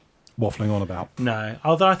waffling on about. No,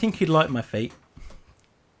 although I think you'd like my feet.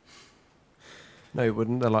 No, you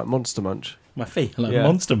wouldn't. They're like Monster Munch. My feet, like Yeah.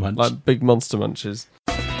 Monster Munch. Like big Monster Munches.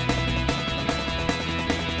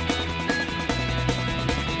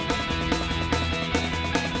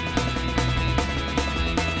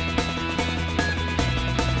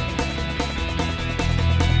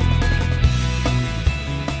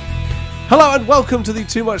 Hello and welcome to the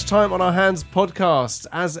Too Much Time on Our Hands podcast.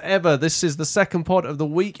 As ever, this is the second pod of the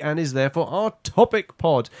week and is therefore our topic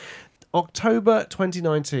pod. October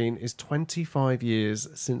 2019 is 25 years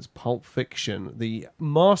since Pulp Fiction, the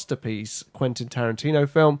masterpiece Quentin Tarantino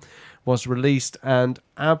film, was released and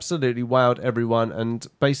absolutely wowed everyone and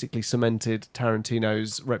basically cemented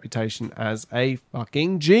Tarantino's reputation as a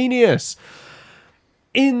fucking genius.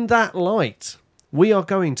 In that light, we are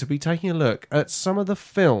going to be taking a look at some of the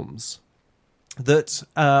films that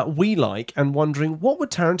we like and wondering what would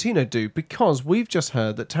Tarantino do, because we've just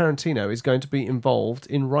heard that Tarantino is going to be involved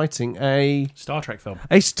in writing a Star Trek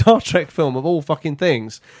film. of all fucking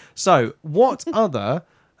things. So what other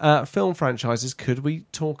film franchises could we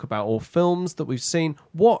talk about, or films that we've seen,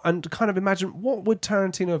 and kind of imagine what would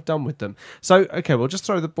Tarantino have done with them? So okay, we'll just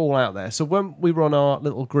throw the ball out there. So when we were on our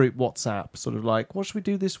little group WhatsApp, sort of like, what should we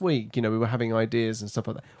do this week, we were having ideas and stuff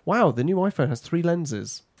like that. Wow, the new iPhone has 3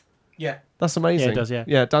 lenses. Yeah. That's amazing. Yeah, it does, yeah.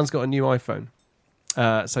 Yeah, Dan's got a new iPhone.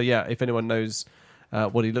 So yeah, if anyone knows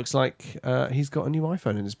what he looks like, he's got a new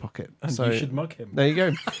iPhone in his pocket. And so you should mug him. there you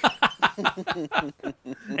go.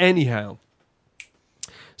 Anyhow,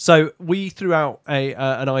 so we threw out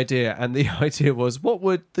an idea, and the idea was, what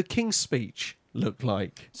would the King's Speech look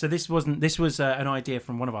like? So this was an idea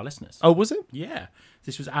from one of our listeners. Oh, was it? Yeah.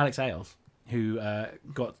 This was Alex Ailes, who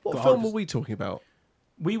got... What got film hold were of- we talking about?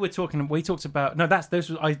 We talked about... No,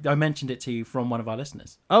 I mentioned it to you from one of our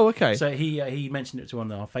listeners. Oh, okay. So he mentioned it to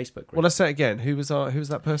one of our Facebook group. Well, let's say it again. Who was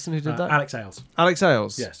that person who did that? Alex Ailes. Alex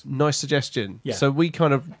Ailes. Yes. Nice suggestion. Yeah. So we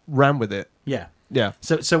kind of ran with it. Yeah. Yeah.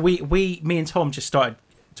 So me and Tom just started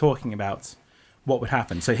talking about what would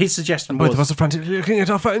happen. So his suggestion Both was... of us are frantically looking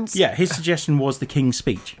at our phones. Yeah, his suggestion was the King's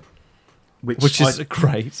Speech. Which is a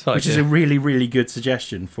great idea. Which is a really, really good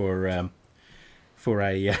suggestion for a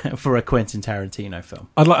Quentin Tarantino film.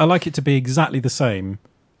 I like it to be exactly the same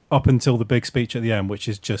up until the big speech at the end, which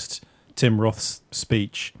is just Tim Roth's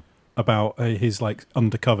speech about his like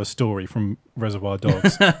undercover story from Reservoir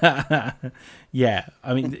Dogs. Yeah,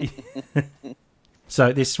 I mean...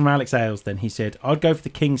 So this is from Alex Ailes then. He said, I'd go for the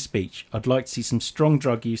King's Speech. I'd like to see some strong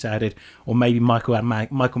drug use added, or maybe Michael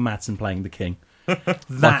Madsen playing the King.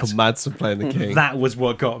 Michael Madsen playing the King. That was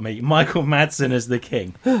what got me. Michael Madsen as the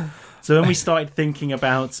King. So when we started thinking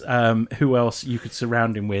about who else you could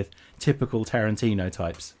surround him with, typical Tarantino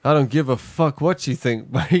types. I don't give a fuck what you think.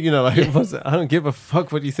 I don't give a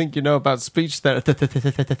fuck what you think about speech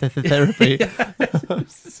therapy.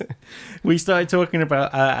 We started talking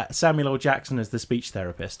about Samuel L. Jackson as the speech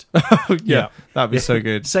therapist. Yeah, that'd be so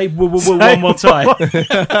good. Say one more time.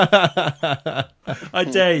 I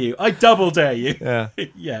dare you. I double dare you. Yeah.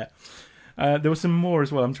 Yeah. There was some more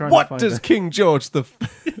as well. I'm trying to What find does them. King George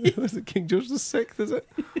was it King George VI, is it?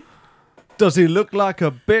 Does he look like a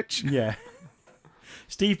bitch? Yeah.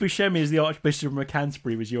 Steve Buscemi as the Archbishop of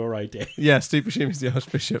Canterbury was your idea. Yeah, Steve Buscemi's the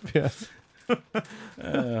Archbishop, yeah.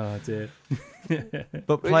 Oh, dear.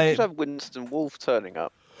 But We play should have Winston Wolfe turning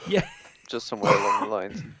up, Yeah. just somewhere along the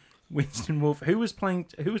lines. Winston Wolfe. Who was playing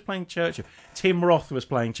Churchill? Tim Roth was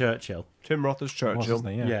playing Churchill. Tim Roth as Churchill. Wasn't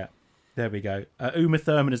he? Yeah. There we go. Uma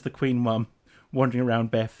Thurman as the Queen Mum, wandering around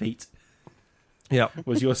bare feet, Yeah.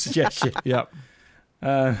 was your suggestion. Yeah.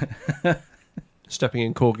 Stepping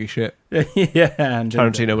in corgi shit. Yeah, and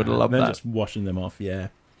Tarantino would love then that. just washing them off. Yeah.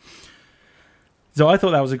 So I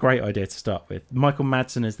thought that was a great idea to start with. Michael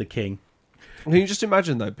Madsen as the King. Can you just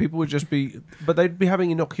imagine, though? People would just be... But they'd be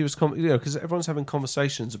having innocuous... because everyone's having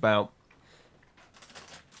conversations about...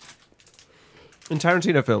 In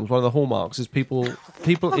Tarantino films, one of the hallmarks is people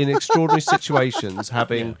in extraordinary situations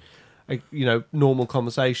having, normal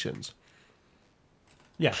conversations.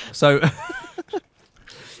 Yeah. So...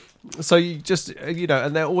 So you just,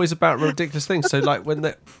 and they're always about ridiculous things. So like when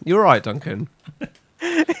they... You're right, Duncan.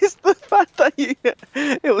 It's the fact that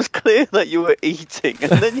it was clear that you were eating,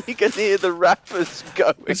 and then you can hear the rappers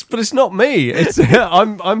going. But it's not me. It's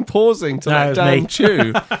I'm pausing to No, let it was Dan me.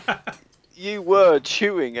 chew. You were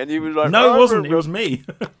chewing, and you were like, No, it wasn't. It was me.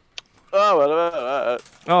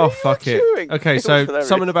 Oh, fuck it. chewing. Okay, It so was hilarious.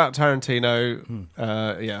 something about Tarantino.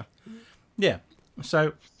 Yeah. Yeah.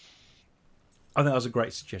 So I think that was a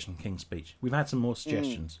great suggestion, King's Speech. We've had some more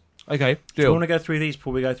suggestions. Okay, Do you deal. want to go through these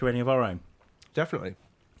before we go through any of our own? Definitely.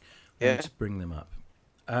 Let me Yeah. just bring them up.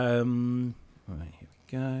 Right, here we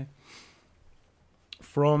go.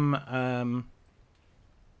 From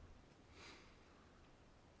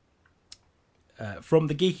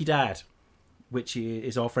The Geeky Dad, which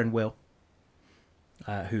is our friend Will,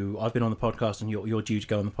 who I've been on the podcast, and you're due to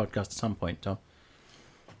go on the podcast at some point, Tom.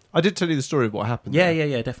 I did tell you the story of what happened. Yeah,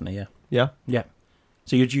 there. definitely, Yeah? yeah.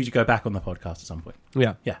 So you're due to go back on the podcast at some point.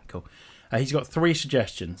 Yeah. Yeah, cool. He's got 3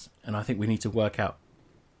 suggestions, and I think we need to work out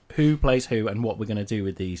who plays who and what we're going to do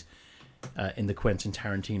with these in the Quentin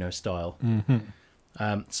Tarantino style.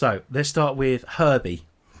 Mm-hmm. So let's start with Herbie.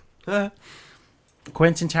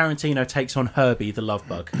 Quentin Tarantino takes on Herbie the love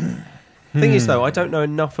bug. Thing is, though, I don't know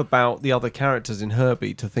enough about the other characters in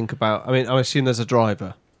Herbie to think about. I mean, I assume there's a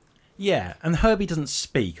driver. Yeah, and Herbie doesn't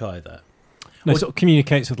speak either. No, it sort of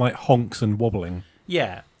communicates with like honks and wobbling.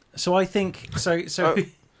 Yeah, so I think so.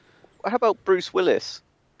 How about Bruce Willis?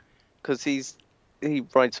 Because he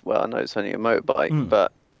rides. Well, I know it's only a motorbike,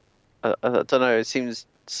 but I don't know. It seems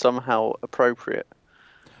somehow appropriate.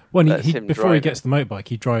 Well, Lets he him before he drive gets the motorbike,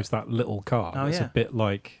 he drives that little car. Oh, It's yeah. a bit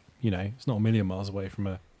like, it's not a million miles away from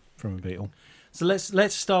a Beetle. So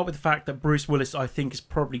let's start with the fact that Bruce Willis, I think, has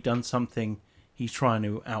probably done something he's trying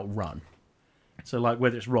to outrun. So like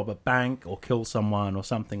whether it's rob a bank or kill someone or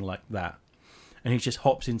something like that, and he just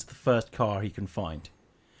hops into the first car he can find,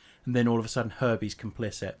 and then all of a sudden Herbie's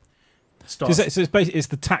complicit. So it's basically it's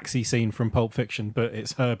the taxi scene from Pulp Fiction, but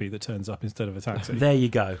it's Herbie that turns up instead of a taxi. There you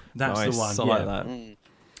go. That's Nice, the one. I Yeah. like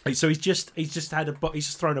that. So he's just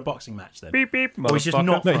thrown a boxing match then. Beep, beep, Or he's just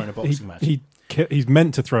not No, throwing a boxing match. He's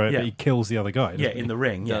meant to throw it, Yeah. but he kills the other guy. Yeah, doesn't in he? the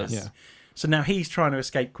ring. Yeah. Does. Yeah. So now he's trying to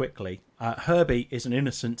escape quickly. Herbie is an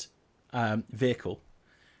innocent vehicle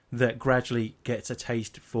that gradually gets a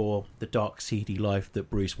taste for the dark, seedy life that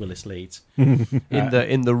Bruce Willis leads. In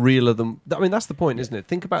the realer than. I mean, that's the point, isn't it?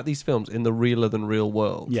 Think about these films in the realer than real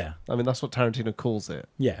world. Yeah. I mean, that's what Tarantino calls it.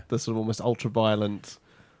 Yeah. The sort of almost ultra-violent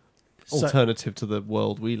So, alternative to the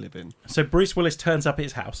world we live in. so Bruce Willis turns up at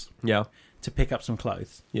his house Yeah. to pick up some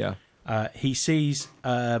clothes. Yeah. He sees...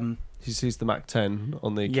 He sees the Mac 10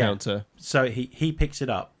 on the Yeah. counter. so he picks it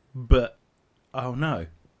up, but... Oh, no.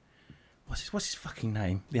 What's his fucking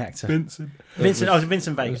name? The actor? Vincent.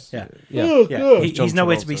 Vincent Vega. Yeah. Yeah. Yeah, John he's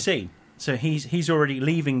nowhere to be Travolta. seen. So he's already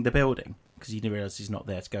leaving the building because he didn't realise he's not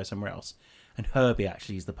there to go somewhere else. And Herbie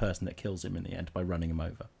actually is the person that kills him in the end by running him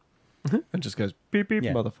over. And just goes, beep, beep,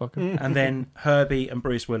 Yeah. motherfucker. And then Herbie and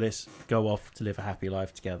Bruce Willis go off to live a happy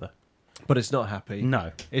life together. But it's not happy.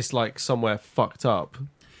 No. It's like somewhere fucked up.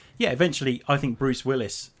 Yeah, eventually I think Bruce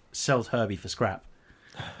Willis sells Herbie for scrap.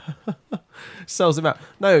 Sells him out.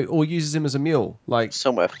 No, or uses him as a mule. Like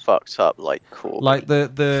Somewhere fucked up, like Corbin.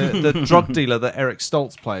 the drug dealer that Eric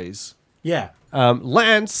Stoltz plays. Yeah.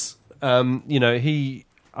 Lance, I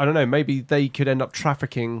don't know, maybe they could end up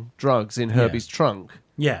trafficking drugs in Herbie's trunk.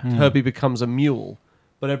 Yeah. Herbie becomes a mule,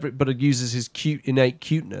 but it uses his innate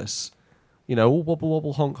cuteness. All wobble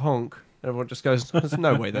wobble honk honk. Everyone just goes, there's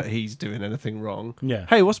no way that he's doing anything wrong. Yeah.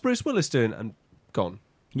 Hey, what's Bruce Willis doing? And gone.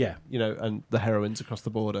 Yeah. And the heroin's across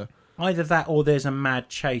the border. Either that or there's a mad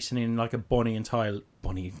chase and in like a Bonnie and Tyler.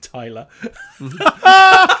 Bonnie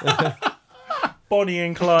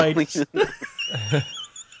and Clyde.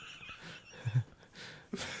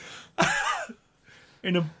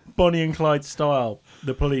 In a Bonnie and Clyde style,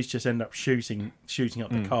 the police just end up shooting up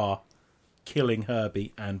the car, killing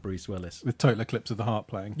Herbie and Bruce Willis. With Total Eclipse of the Heart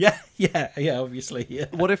playing. Yeah, obviously, yeah.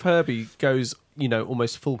 What if Herbie goes,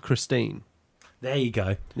 almost full Christine? There you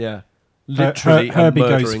go. Yeah. Literally a Herbie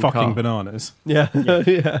goes murdering fucking car. bananas. Yeah.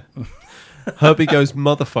 Yeah. Herbie goes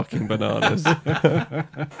motherfucking bananas.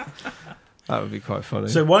 That would be quite funny.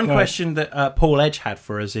 So one question that Paul Edge had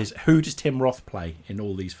for us is, who does Tim Roth play in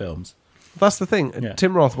all these films? that's the thing. Yeah.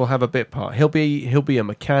 Tim Roth will have a bit part. He'll be a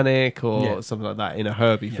mechanic or Yeah. something like that in a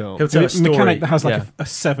Herbie film. He'll tell a story. Mechanic that has like Yeah. a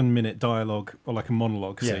 7-minute dialogue or like a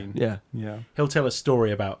monologue Yeah. scene. Yeah. Yeah. He'll tell a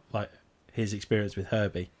story about like his experience with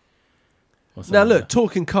Herbie. or something Now like look, that.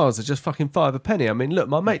 talking cars are just fucking $5 a penny. I mean, look,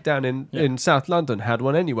 my mate down in South London had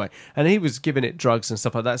one anyway, and he was giving it drugs and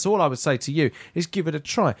stuff like that. So all I would say to you is give it a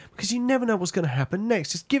try, because you never know what's going to happen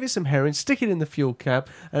next. Just give it some heroin, stick it in the fuel cab,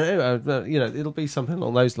 and it'll be something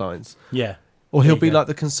along those lines. Yeah. Or he'll There be you go. like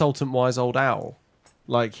the consultant wise old owl,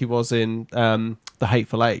 like he was in The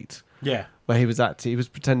Hateful Eight, Yeah. where he was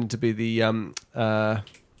pretending to be the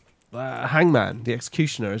hangman, the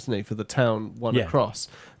executioner, isn't he, for the town one Yeah. across,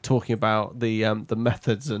 talking about the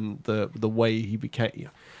methods and the way he became.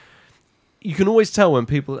 You can always tell when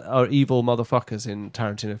people are evil motherfuckers in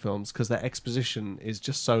Tarantino films because their exposition is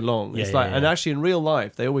just so long. Yeah, It's yeah, like, yeah. and actually in real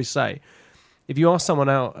life, they always say, if you ask someone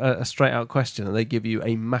out a straight out question and they give you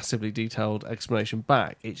a massively detailed explanation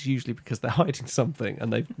back, it's usually because they're hiding something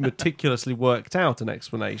and they've meticulously worked out an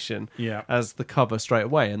explanation as the cover straight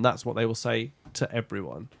away, and that's what they will say to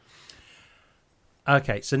everyone.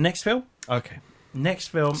 Okay, so next film. Next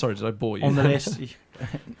film. Sorry, did I bore you? On the list.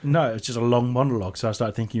 No, it's just a long monologue, so I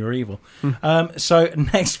started thinking you were evil. So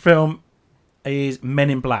next film is Men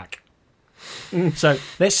in Black. So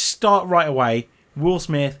let's start right away. Will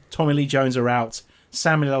Smith, Tommy Lee Jones are out.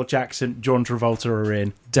 Samuel L. Jackson, John Travolta are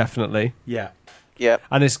in. Definitely. Yeah.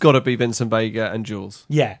 And it's got to be Vincent Vega and Jules.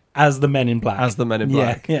 Yeah, as the Men in Black. As the Men in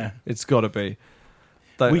Black. Yeah. It's got to be.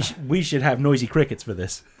 We should have noisy crickets for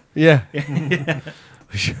this. Yeah.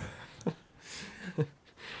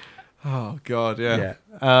 Oh, God, yeah.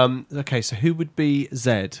 Okay, so who would be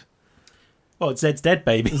Zed? Well, Zed's dead,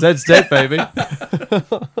 baby. Zed's dead, baby.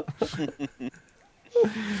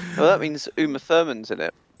 Well, that means Uma Thurman's in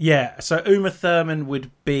it. Yeah, so Uma Thurman would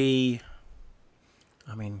be...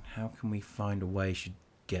 I mean, how can we find a way she'd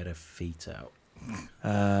get her feet out?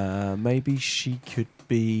 Maybe she could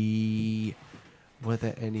be... Were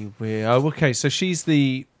there anywhere? Oh, okay, so she's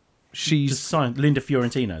Linda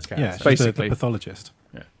Fiorentino's character. Yeah, she's basically the pathologist.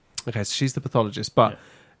 Okay, so she's the pathologist, but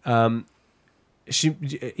she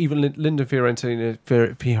even Linda Fiorentino,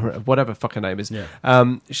 whatever fuck her name is,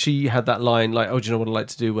 she had that line like, "Oh, do you know what I like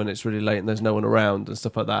to do when it's really late and there's no one around?" and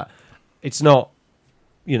stuff like that. It's not,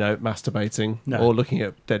 masturbating or looking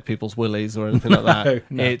at dead people's willies or anything like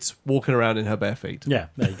that. No. It's walking around in her bare feet. Yeah,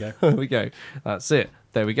 there you go. There we go. That's it.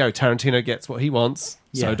 There we go. Tarantino gets what he wants.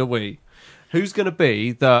 So Yeah. do we. Who's going to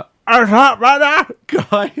be the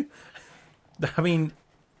guy? I mean,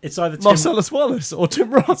 it's either Marcellus Wallace or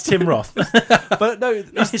Tim Roth. Tim Roth. But no,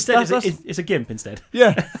 It's a gimp instead.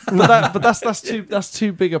 yeah. But that's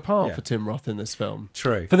too big a part for Tim Roth in this film.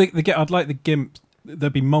 True. For I'd like the gimp.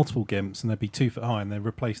 There'd be multiple gimps, and they'd be 2 foot high, and they'd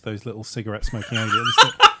replace those little cigarette-smoking aliens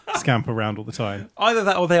that scamper around all the time. Either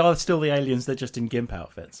that, or they are still the aliens. They're just in gimp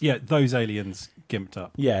outfits. Yeah, those aliens gimped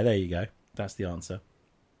up. Yeah, there you go. That's the answer.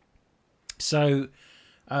 So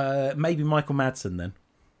maybe Michael Madsen then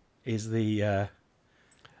is the.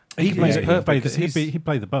 He plays Yeah, perfect because he'd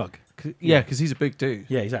play the bug. Yeah, because he's a big dude.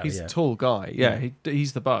 Yeah, exactly. He's yeah. a tall guy. Yeah,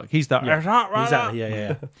 he's the bug. He's the Exactly.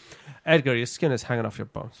 Yeah. Edgar, your skin is hanging off your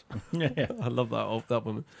bones. Yeah. I love that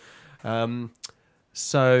woman.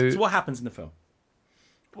 So what happens in the film?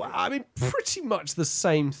 well, I mean, pretty much the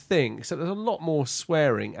same thing, except there's a lot more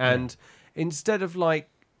swearing. And instead of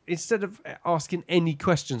asking any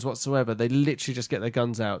questions whatsoever, they literally just get their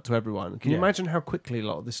guns out to everyone. Can you imagine how quickly a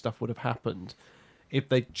lot of this stuff would have happened if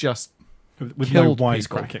they just with no killed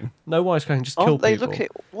wisecracking? people? No wisecracking, just kill people.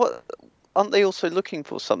 Aren't they also looking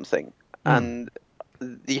for something? And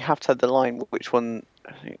you have to have the line. Which one?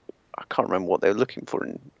 I can't remember what they were looking for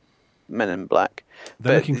in Men in Black.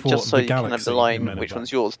 They're looking for just so the you can have galaxy the in line. Men in Which Black.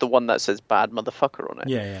 one's yours? The one that says "bad motherfucker" on it.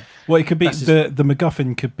 Yeah. Well, it could be That's the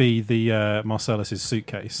MacGuffin could be the Marcellus's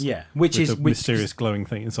suitcase. Yeah, with a mysterious glowing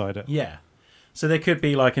thing inside it. Yeah. So there could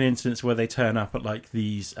be like an instance where they turn up at like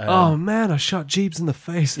these. Oh man, I shot Jeeves in the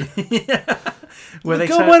face. Where the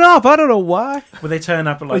gun went off. I don't know why. Where they turn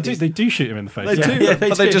up at like They do shoot him in the face. They do, Yeah, they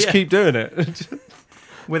but they do, just yeah. keep doing it.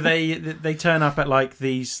 where they turn up at like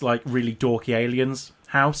these like really dorky aliens'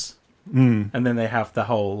 house, and then they have the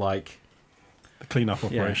whole like The clean-up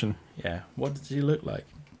operation. yeah. What does he look like?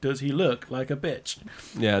 Does he look like a bitch?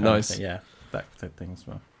 Yeah, nice. Yeah, that thing as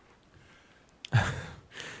well.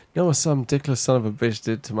 You know what some ridiculous son of a bitch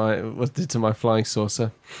did to my flying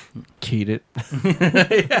saucer? Keyed it.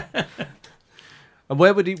 And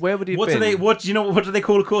where would he have been? What do they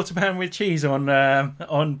call a quarter pound with cheese on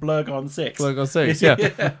Blurg on 6? Blurg on 6, yeah.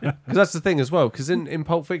 Because that's the thing as well. Because in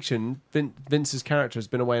Pulp Fiction, Vince's character has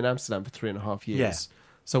been away in Amsterdam for 3.5 years.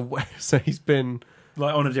 Yeah. So he's been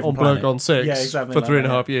Like on a on different planet. Blurg on 6 Yeah, exactly for like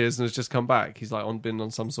 3.5 that. years and has just come back. He's like been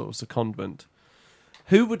on some sort of secondment.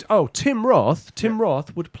 Who would? Oh, Tim Roth. Tim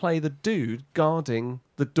Roth would play the dude guarding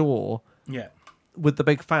the door Yeah. with the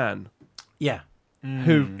big fan, Yeah.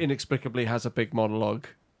 who inexplicably has a big monologue.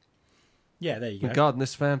 Yeah, there you Been go. guarding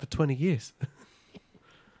this fan for 20 years.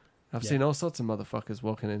 I've Yeah. seen all sorts of motherfuckers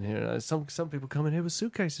walking in here. Some people come in here with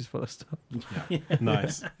suitcases full of stuff.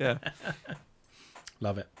 Nice. Yeah,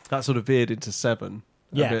 Love it. that sort of veered into Seven.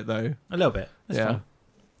 Yeah. A bit though. A little bit. That's Yeah. fine.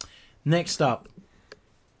 Next up,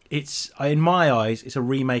 it's in my eyes, it's a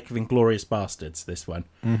remake of Inglourious Bastards. This one,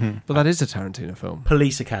 But that is a Tarantino film.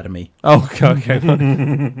 Police Academy. Oh, okay.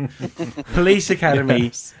 Police Academy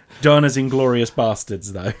Yes. done as Inglourious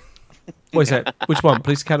Bastards, though. What is that? Which one?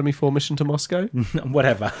 Police Academy 4 Mission to Moscow?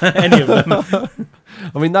 Whatever, any of them.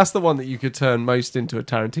 I mean, that's the one that you could turn most into a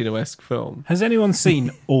Tarantino-esque film. Has anyone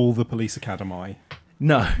seen all the Police Academy?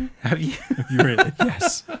 No, have you? Have you really?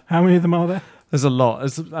 Yes. How many of them are there? There's a lot.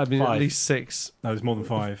 I mean, 5. at least 6. No, there's more than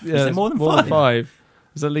 5. Yeah, there there's more than 5?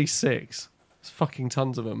 There's at least 6. There's fucking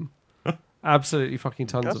tons of them. Absolutely fucking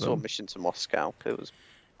tons I of saw them. Mission to Moscow. It was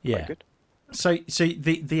Yeah. quite good. So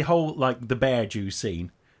the whole like the bear Jew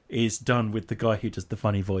scene is done with the guy who does the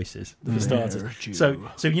funny voices for starters. Jew. So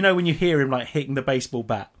you know when you hear him like hitting the baseball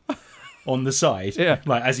bat on the side, Yeah.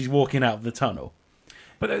 like as he's walking out of the tunnel.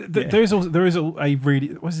 But there is a really,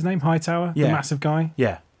 what's his name? Hightower, Yeah. the massive guy.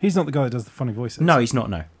 Yeah. He's not the guy that does the funny voices. No, he's not.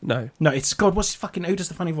 No, No. it's God. What's his fucking? Who does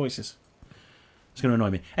the funny voices? It's going to annoy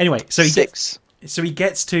me. Anyway, so 6. he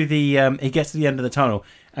gets to the end of the tunnel,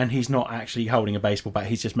 and he's not actually holding a baseball bat.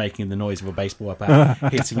 He's just making the noise of a baseball bat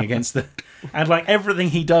hitting against the. And like everything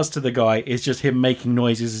he does to the guy is just him making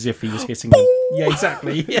noises as if he was hitting them. Yeah,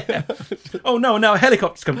 exactly. Yeah. Oh no! Now a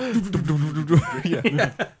helicopter's come.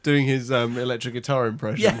 Yeah. Doing his electric guitar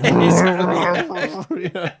impression. Yeah,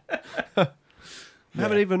 exactly. Yeah.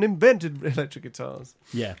 Haven't even invented electric guitars.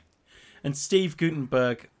 Yeah. And Steve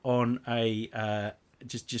Gutenberg on a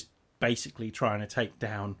just basically trying to take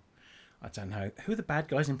down, I don't know, who are the bad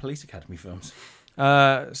guys in Police Academy films?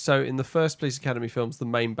 So in the first Police Academy films, the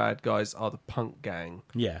main bad guys are the punk gang.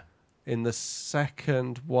 Yeah. In the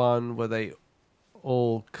second one, where they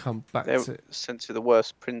all come back They're to... sent to the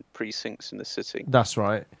worst precincts in the city. That's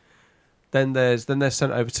right. Then they're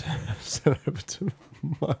sent over to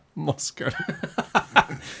Moscow.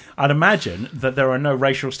 I'd imagine that there are no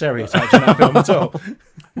racial stereotypes in that film at all.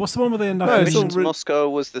 What's the one where they end up? No, in- it's all Mission to Moscow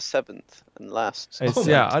was the 7th and last. It's,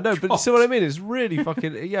 yeah, I know, but you see what I mean? It's really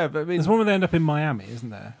fucking... Yeah, but I mean... There's one where they end up in Miami, isn't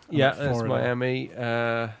there? Yeah, Like that's Florida.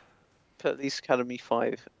 Miami. Police Academy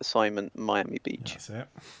 5 assignment Miami Beach. That's it.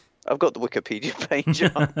 I've got the Wikipedia page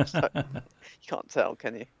up, so you can't tell,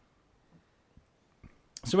 can you?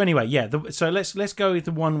 So anyway, yeah. So let's go with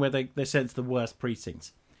the one where they're sent to the worst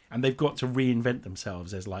precincts, and they've got to reinvent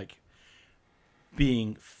themselves as like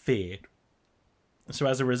being feared. So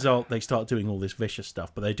as a result, they start doing all this vicious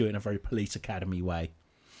stuff, but they do it in a very Police Academy way.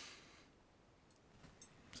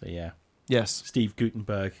 So yeah, Yes. Steve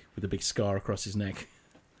Gutenberg with a big scar across his neck.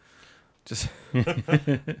 Just...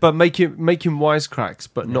 but make him wisecracks,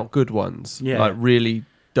 but not good ones. Yeah. Like really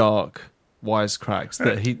dark wisecracks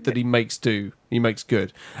that he makes do. He makes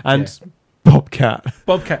good. And Bobcat.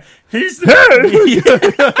 Bobcat. He's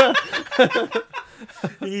the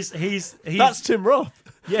he's That's Tim Roth.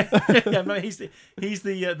 yeah, no, he's the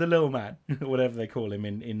little man, whatever they call him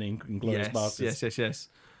in Inglourious Basterds. Yes.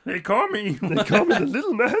 They call me. They call me the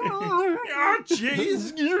little man. Oh,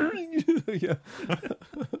 jeez.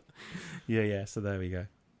 Yeah. Yeah. So there we go.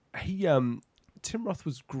 He Tim Roth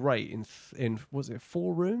was great in was it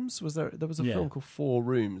 4 Rooms? Was there was a film called 4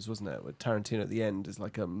 Rooms, wasn't it? Where Tarantino at the end is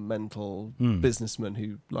like a mental businessman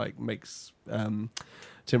who like makes Tim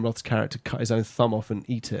Roth's character cut his own thumb off and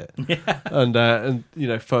eat it. Yeah. And you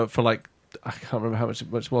know for like I can't remember how much it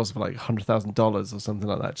was, for like $100,000 or something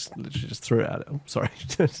like that. Just literally just threw it at it. Oh, sorry,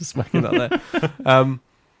 just smacking that there.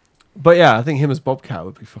 But yeah, I think him as Bobcat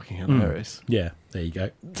would be fucking hilarious. Yeah, there you go.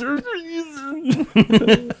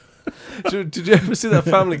 Did you ever see that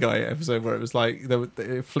Family Guy episode where it was like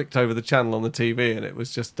they flicked over the channel on the TV and it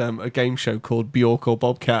was just a game show called Bjork or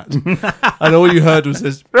Bobcat, and all you heard was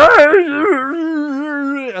this, and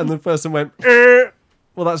the person went,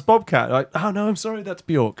 well, that's Bobcat. Like, oh no, I'm sorry, that's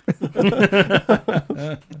Bjork.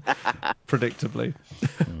 Predictably.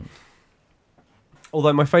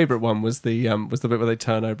 Although my favourite one was the bit where they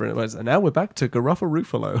turn over and it was, and now we're back to Garuffa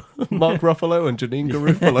Ruffalo, Mark Ruffalo and Janine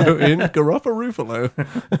Garufalo in Garuffa Ruffalo,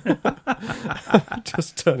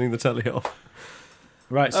 just turning the telly off.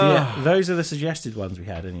 Right. So yeah, those are the suggested ones we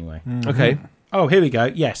had anyway. Okay, Oh, here we go.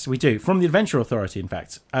 Yes, we do. From the Adventure Authority, in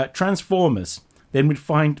fact. Transformers. Then we'd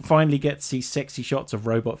finally get to see sexy shots of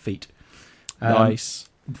robot feet. nice.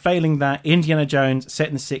 Failing that, Indiana Jones set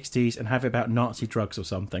in the 60s and have it about Nazi drugs or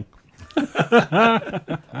something.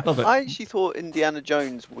 Love it. I actually thought Indiana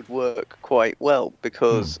Jones would work quite well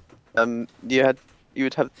because you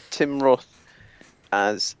would have Tim Roth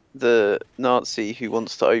as the Nazi who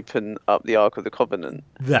wants to open up the Ark of the Covenant,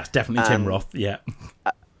 That's definitely Tim Roth, yeah.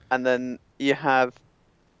 and then you have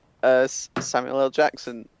Samuel L.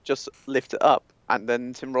 Jackson just lift it up, and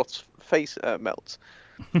then Tim Roth's face melts.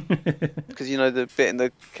 Because you know the bit in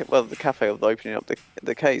the cafe of the opening up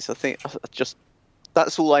the case. I think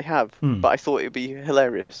that's all I have, but I thought it'd be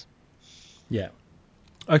hilarious. Yeah.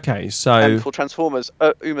 Okay, so And for Transformers,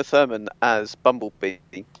 Uma Thurman as Bumblebee.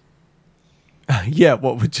 yeah,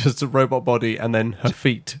 what with just a robot body and then her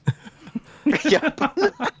feet. Yeah.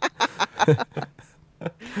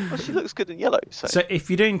 she looks good in yellow. So, So if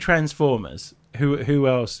you're doing Transformers, who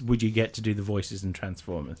else would you get to do the voices in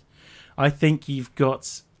Transformers? I think you've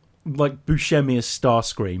got like Buscemi as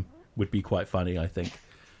Starscream would be quite funny. I think.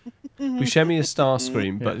 Buscemi is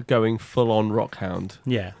Starscream, but going full on Rockhound.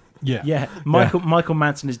 Yeah, Yeah. yeah. Michael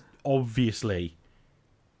Madsen is obviously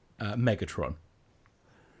Megatron.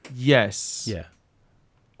 Yes. Yeah,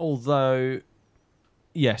 Although,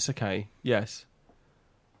 yes, okay, yes.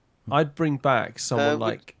 I'd bring back someone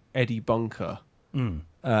like Eddie Bunker, who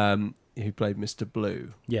played Mr.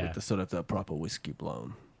 Blue, Yeah. with the sort of the proper whiskey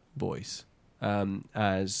blown voice,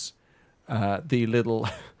 as the little,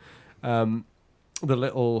 there's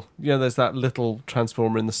that little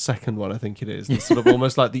Transformer in the second one, I think it is, that's sort of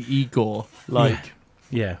almost like the Igor,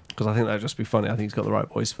 yeah. because I think that'd just be funny. I think he's got the right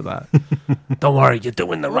voice for that. Don't worry, you're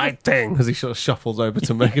doing the right thing, because he sort of shuffles over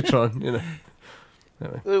to Megatron, you know.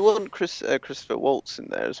 Anyway. there wasn't Christopher Waltz in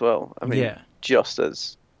there as well. I mean, Yeah. just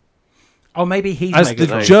as Oh, maybe he's As the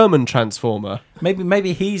Megatron. German Transformer.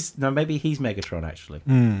 Maybe he's Megatron actually.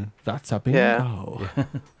 That's a bingo. Yeah.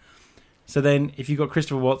 So then, if you've got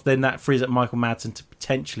Christopher Waltz, then that frees up Michael Madsen to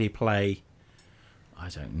potentially play. I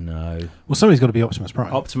don't know. Well, somebody's got to be Optimus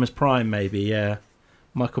Prime. Optimus Prime, maybe. Yeah.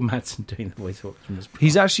 Michael Madsen doing the voice of Optimus Prime.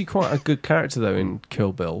 He's actually quite a good character, though, in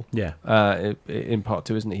Kill Bill. Yeah. In part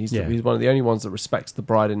 2, isn't he? He's, Yeah. he's one of the only ones that respects the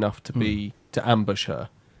bride enough to to ambush her.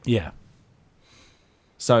 Yeah.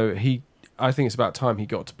 So I think it's about time he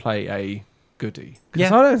got to play a goodie. Because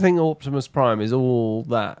Yeah. I don't think Optimus Prime is all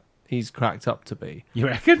that he's cracked up to be. You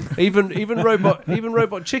reckon? Even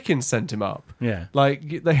Robot Chicken sent him up. Yeah.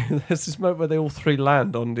 Like there's this moment where they all three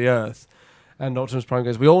land on the Earth, and Optimus Prime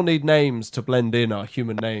goes, "We all need names to blend in our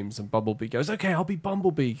human names." And Bumblebee goes, "Okay, I'll be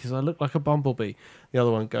Bumblebee because I look like a bumblebee." The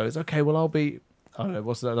other one goes, "Okay, well I'll be." I don't know,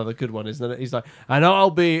 what's another good one, isn't it? He's like, "And I'll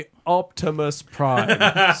be Optimus Prime,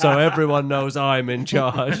 so everyone knows I'm in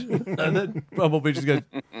charge." And then Bumblebee just goes,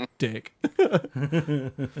 "Dick."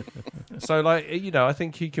 So, like, I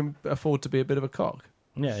think he can afford to be a bit of a cock.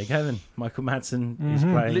 Yeah, you go then. Michael Madsen is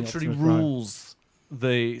playing Literally Optimus Prime. rules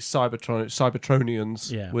the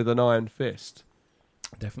Cybertronians Yeah. with an iron fist.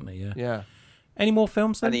 Definitely, yeah. Yeah. Any more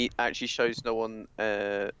films then? and he actually shows no one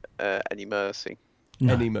any mercy.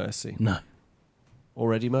 No. Any mercy. No.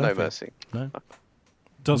 Already Murphy. No mercy. No.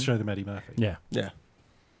 Does show them Eddie Murphy. Yeah. Yeah.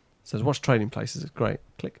 Says, watch Trading Places. It's great.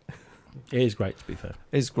 Click. It is great, to be fair.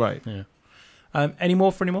 It's great. Yeah. Any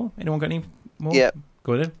more for any more? Anyone got any more? Yeah.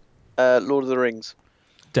 Go on then. Lord of the Rings.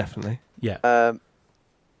 Definitely. Yeah. The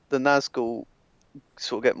Nazgul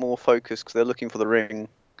sort of get more focused because they're looking for the ring,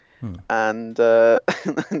 and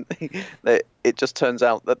it just turns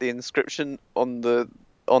out that the inscription on the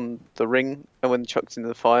ring, and when chucked into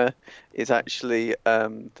the fire, is actually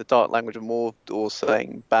the dark language of Mordor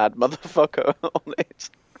saying "bad motherfucker" on it.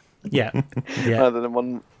 Yeah. Yeah. Rather than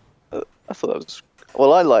one. I thought that was.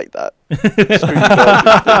 Well, I like that.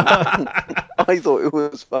 I thought it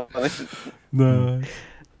was funny. No.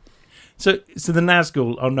 So the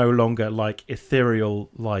Nazgul are no longer like ethereal,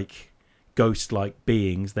 like ghost-like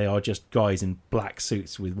beings. They are just guys in black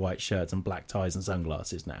suits with white shirts and black ties and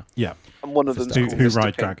sunglasses now. Yeah. And one of them's Who called Mr. ride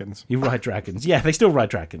Pink. dragons. You ride dragons. Yeah, they still ride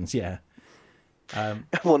dragons. Yeah.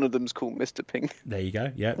 One of them's called Mr. Pink. There you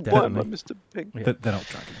go. Yeah, Why am I definitely. Mr. Pink? Yeah. They're not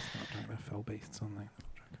dragons. They're fell beasts, aren't they?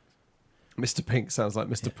 Mr. Pink sounds like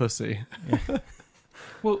Mr. Pussy.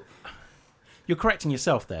 Well, you're correcting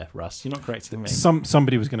yourself there, Russ. You're not correcting me.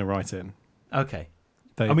 Somebody was going to write in. Okay.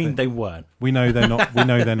 They weren't. we know they're not. We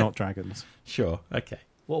know they're not dragons. Sure. Okay.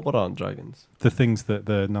 What aren't dragons? The things that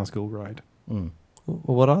the Nazgul ride. Well,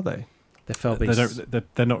 what are they? They're fell They beasts.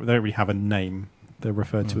 don't. They don't really have a name. They're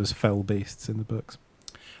referred to as fell beasts in the books.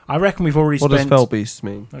 I reckon we've already What does spent. fell beasts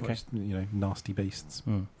mean? Okay. Just, nasty beasts.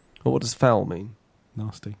 Or what does fell mean?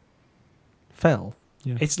 Nasty. Fell?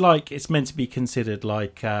 Yeah. It's like it's meant to be considered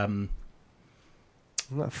like Isn't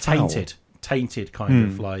that foul? tainted kind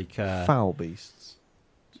of like. Foul beasts.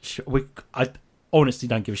 I honestly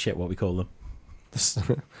don't give a shit what we call them.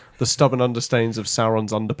 The stubborn understains of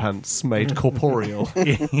Sauron's underpants made corporeal.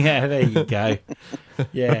 Yeah, there you go.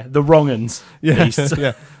 Yeah, the wrong uns. Yeah, Beasts.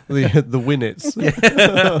 yeah. The Winnets.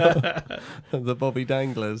 The Bobby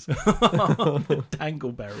Danglers.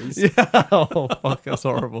 Dangleberries. Yeah. Oh, fuck, that's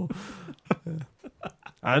horrible.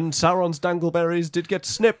 And Sauron's dangleberries did get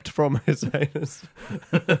snipped from his anus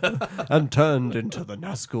and turned into the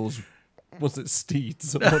Nazgul's, was it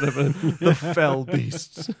steeds or whatever, the fell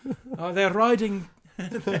beasts. Oh, they're riding.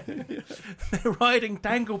 They're riding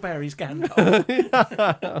Dangleberries, Gandalf.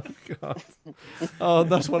 Oh, God. Oh,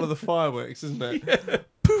 that's one of the fireworks, isn't it? Yeah.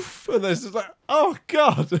 Poof! And there's just like, oh,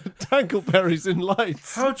 God, dangleberries in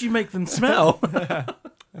lights. How do you make them smell?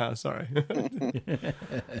 Oh, sorry.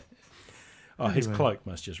 Oh, his Anyway. cloak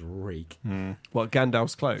must just reek. What,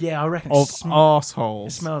 Gandalf's cloak? Yeah, I reckon Of it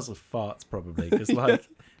arseholes. smells of farts probably because like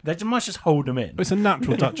they must just hold them in. It's a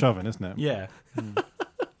natural Dutch oven, isn't it? Yeah,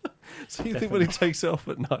 So you think when he takes it off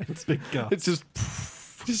at night, Big gut. it's just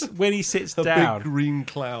just when he sits a down. big green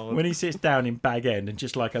cloud. When he sits down in Bag End and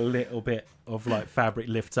just like a little bit of like fabric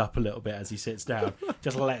lifts up a little bit as he sits down,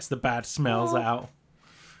 just lets the bad smells out.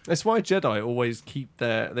 That's why Jedi always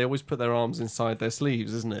they always put their arms inside their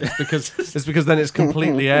sleeves, isn't it? It's because then it's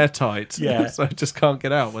completely airtight. Yeah. So it just can't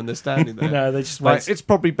get out when they're standing there. No, they just Like, wait. it's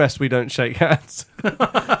probably best we don't shake hands.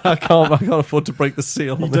 I can't afford to break the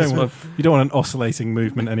seal on this one. You don't want an oscillating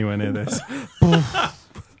movement anywhere near this.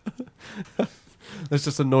 There's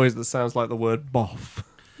just a noise that sounds like the word boff.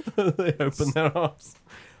 They open their arms.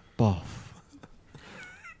 Boff.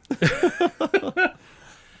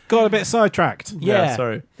 Got a bit sidetracked. Yeah.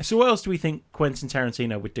 Sorry. So what else do we think Quentin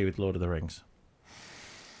Tarantino would do with Lord of the Rings?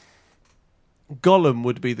 Gollum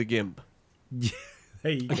would be the gimp.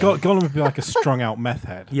 There you go. Gollum would be like a strung out meth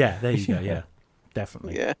head. Yeah, there you go. Yeah,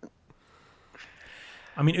 definitely. Yeah.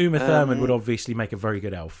 I mean, Uma Thurman would obviously make a very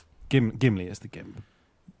good elf. Gimli is the gimp.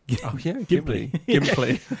 Oh yeah, Gimli.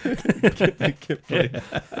 Gimply. Gimply.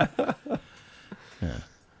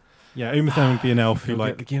 Yeah, Uma Thurman would be an elf who You'll get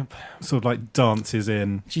like the gimp. sort of like dances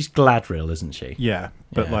in. She's Gladriel, isn't she? Yeah,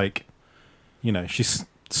 but Yeah. like, you know, she's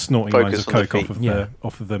snorting Focus lines of on the coke off feet. of Yeah.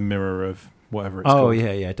 off of the mirror of whatever it's Oh called.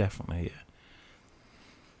 yeah, definitely. Yeah,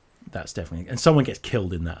 that's definitely. And someone gets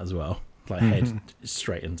killed in that as well, like head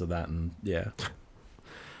straight into that, and yeah.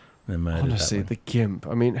 They're murdered. Honestly, that way. the gimp.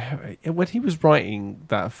 I mean, when he was writing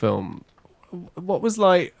that film, what was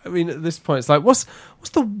like? I mean, at this point, it's like, what's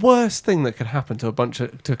the worst thing that could happen to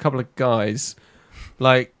a couple of guys?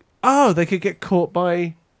 Like, oh, they could get caught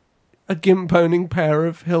by a gimp-owning pair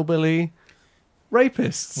of hillbilly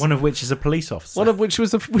rapists. One of which is a police officer. One of which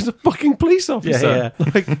was a fucking police officer. Yeah.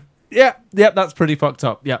 Like, yeah, that's pretty fucked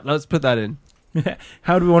up. Yeah, let's put that in.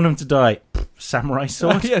 How do we want him to die? Samurai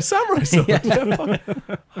sword. Yeah, samurai sword. Yeah,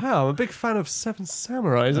 wow, I'm a big fan of Seven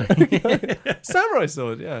Samurais. Samurai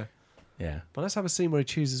sword, yeah. Yeah. But let's have a scene where he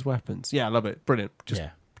chooses weapons. Yeah, I love it. Brilliant. Just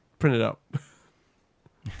Yeah. print it up.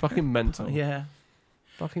 Fucking mental. Yeah.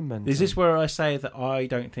 Fucking mental. Is this where I say that I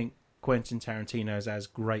don't think Quentin Tarantino is as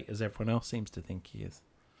great as everyone else seems to think he is?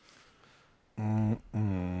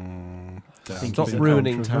 Stop he's a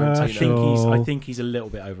ruining Tarantino. I think he's a little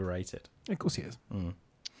bit overrated. Of course he is.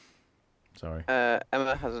 Sorry.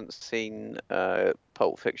 Emma hasn't seen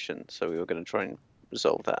Pulp Fiction, so we were going to try and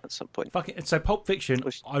resolve that at some point. Fuck it. So Pulp Fiction,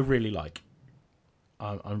 I really like.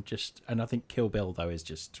 I'm just, and I think Kill Bill though is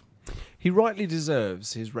just. He rightly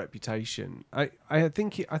deserves his reputation. I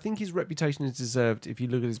think his reputation is deserved if you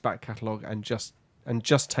look at his back catalogue and just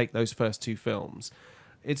take those first two films.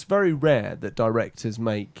 It's very rare that directors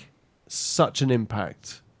make such an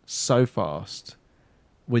impact so fast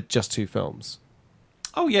with just two films.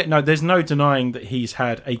 Oh yeah, no, there's no denying that he's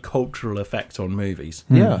had a cultural effect on movies.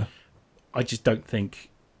 Yeah. I just don't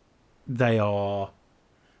think they are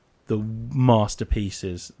the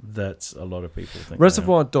masterpieces that a lot of people think.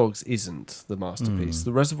 Reservoir Dogs isn't the masterpiece.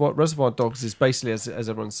 The Reservoir Dogs is basically, as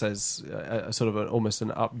everyone says, a sort of almost an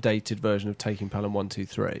updated version of Taking Pelham 1, 2,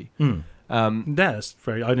 3. That's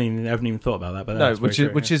very. I haven't even thought about that, but No, that's very true,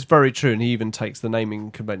 which is very true, and he even takes the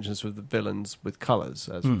naming conventions with the villains with colours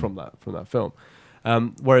from that film.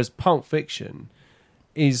 Whereas Pulp Fiction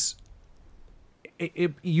is.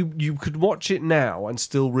 You could watch it now and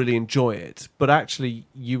still really enjoy it, but actually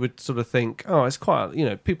you would sort of think, oh, it's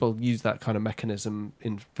quite, people use that kind of mechanism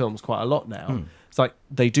in films quite a lot now. It's like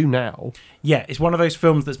they do now. Yeah, it's one of those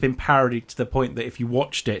films that's been parodied to the point that if you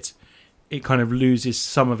watched it, it kind of loses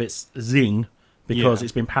some of its zing because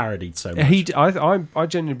it's been parodied so much. I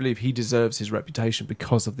genuinely believe he deserves his reputation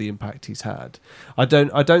because of the impact he's had. I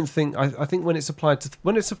think when it's applied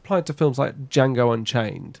to films like Django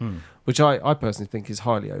Unchained, which I personally think is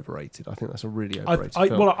highly overrated. I think that's a really overrated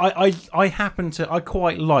film. Well, I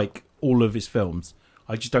quite like all of his films.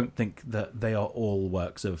 I just don't think that they are all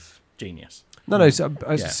works of genius. No.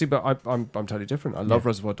 See, but I'm totally different. I love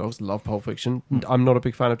Reservoir Dogs, love Pulp Fiction. I'm not a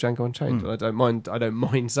big fan of Django Unchained, and I don't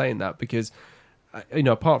mind saying that because,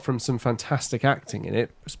 apart from some fantastic acting in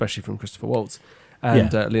it, especially from Christopher Waltz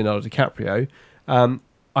and Leonardo DiCaprio,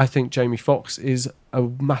 I think Jamie Foxx is a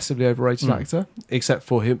massively overrated actor, except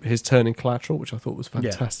for his turn in Collateral, which I thought was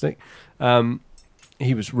fantastic.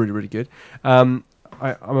 He was really, really good. I'm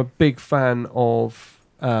a big fan of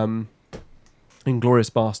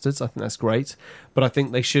Inglourious Bastards. I think that's great, but I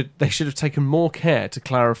think they should have taken more care to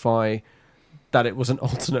clarify that it was an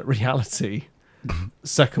alternate reality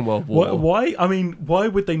Second World War. Why? I mean, why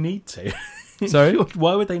would they need to? Sorry?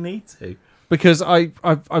 Why would they need to? Because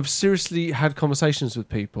I've seriously had conversations with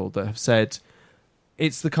people that have said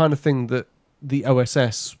it's the kind of thing that the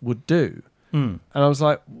OSS would do. And I was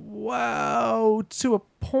like, well, to a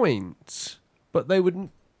point, but they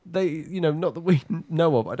wouldn't. Not that we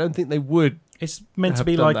know of. I don't think they would. It's meant to have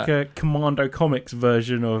be done like that. a Commando Comics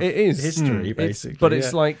version of It is history, basically. But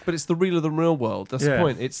it's the real of the real world. That's the Yeah.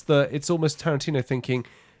 point. It's almost Tarantino thinking,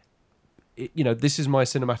 this is my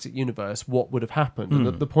cinematic universe. What would have happened?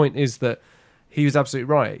 And the point is that he was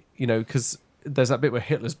absolutely right. Because there's that bit where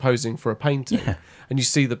Hitler's posing for a painting, and you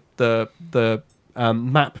see the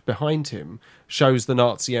map behind him shows the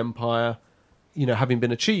Nazi Empire, having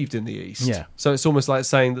been achieved in the East. Yeah. So it's almost like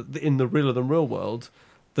saying that in the real of the real world,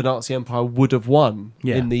 the Nazi Empire would have won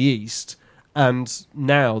in the East. And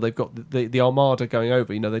now they've got the Armada going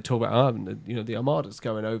over. They talk about, the Armada's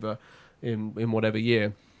going over in whatever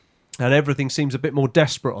year. And everything seems a bit more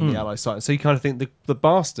desperate on the Allied side. So you kind of think the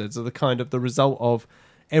bastards are the kind of the result of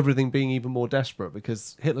everything being even more desperate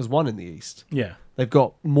because Hitler's won in the East. Yeah. They've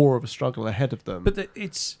got more of a struggle ahead of them. But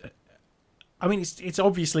it's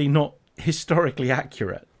obviously not historically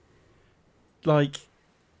accurate. Like,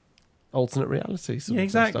 alternate reality. Sort of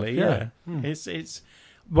exactly. stuff. Yeah. It's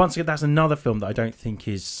once again, that's another film that I don't think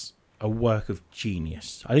is a work of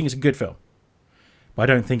genius. I think it's a good film, but I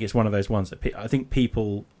don't think it's one of those ones that I think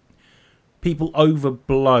people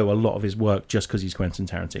overblow a lot of his work just because he's Quentin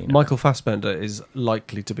Tarantino. Michael Fassbender is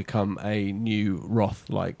likely to become a new Roth.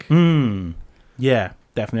 Yeah,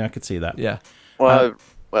 definitely, I could see that. Yeah.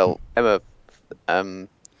 Well, Emma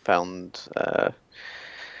found.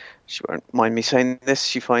 She won't mind me saying this.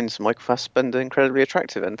 She finds Michael Fassbender incredibly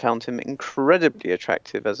attractive and found him incredibly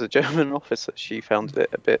attractive as a German officer. She found it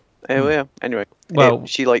a bit. Anyway,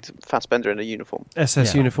 she liked Fassbender in a uniform.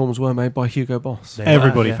 SS uniforms were made by Hugo Boss.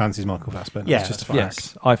 Everybody fancies Michael Fassbender. Yeah, It's just a fact.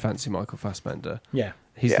 Yes, I fancy Michael Fassbender. Yeah.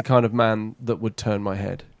 He's the kind of man that would turn my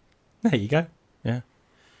head There you go. Yeah.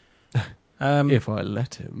 if I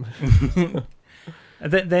let him.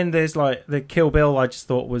 Then there's like the Kill Bill. I just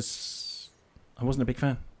thought I wasn't a big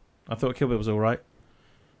fan. I thought Kill Bill was all right.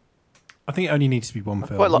 I think it only needs to be one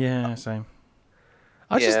film. quite like- Yeah, same.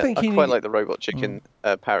 I just think I quite like the Robot Chicken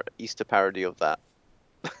Easter parody of that.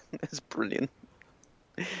 It's brilliant.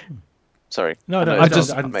 Sorry, No, I I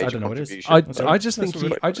just- don't know what it is. I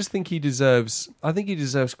just think he deserves. I think he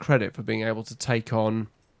deserves credit for being able to take on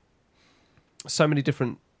so many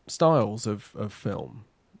different styles of film,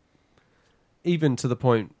 even to the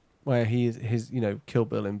point where his Kill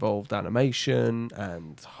Bill involved animation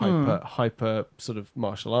and hyper sort of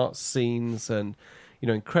martial arts scenes and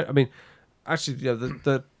I mean, actually,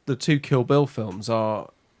 the two Kill Bill films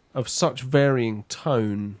are of such varying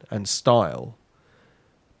tone and style.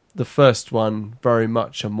 The first one very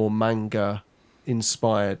much a more manga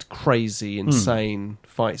inspired, crazy, insane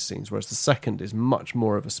fight scenes, whereas the second is much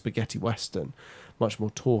more of a spaghetti western, much more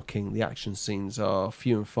talking. The action scenes are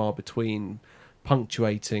few and far between,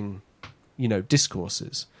 punctuating,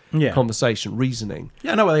 discourses, conversation, reasoning.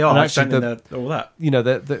 Yeah, I know where they are. And Actually, actually, all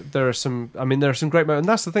that. There are some. I mean, there are some great moments, and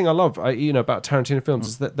that's the thing I love. About Tarantino films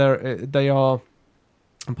is that they are.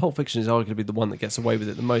 And Pulp Fiction is arguably the one that gets away with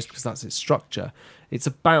it the most because that's its structure. It's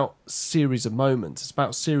about series of moments. It's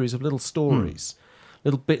about series of little stories,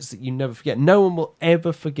 little bits that you never forget. No one will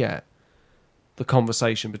ever forget the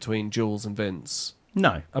conversation between Jules and Vince.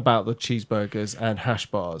 No. About the cheeseburgers and hash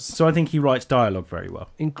bars. So I think he writes dialogue very well.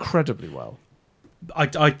 Incredibly well.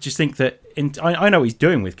 I just think that I know what he's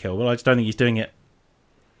doing with Kill Bill. I just don't think he's doing it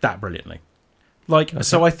that brilliantly.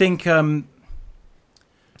 So I think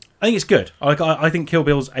it's good. I think Kill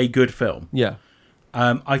Bill's a good film. Yeah.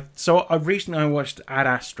 I recently watched Ad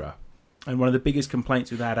Astra, and one of the biggest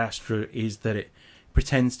complaints with Ad Astra is that it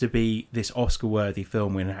pretends to be this Oscar-worthy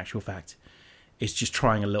film when in actual fact it's just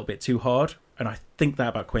trying a little bit too hard. And I think that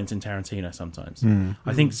about Quentin Tarantino sometimes.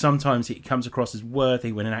 I think sometimes it comes across as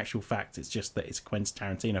worthy when in actual fact it's just that it's a Quentin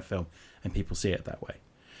Tarantino film and people see it that way.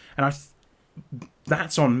 And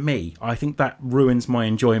that's on me. I think that ruins my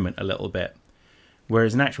enjoyment a little bit.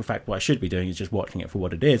 Whereas in actual fact what I should be doing is just watching it for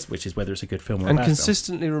what it is, which is whether it's a good film or a bad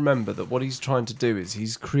consistently remember that what he's trying to do is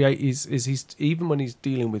he's even when he's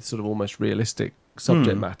dealing with sort of almost realistic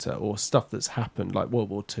subject matter or stuff that's happened like World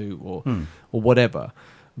War II or whatever,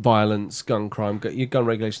 violence, gun crime, gun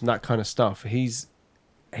regulation, that kind of stuff. It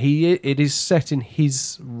is set in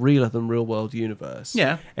his realer than real world universe.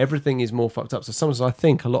 Yeah. Everything is more fucked up. So sometimes I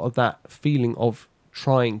think a lot of that feeling of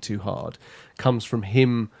trying too hard comes from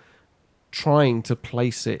him trying to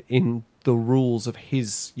place it in the rules of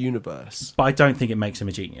his universe. But I don't think it makes him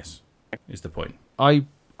a genius, is the point. I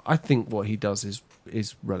I think what he does is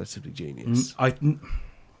relatively genius. I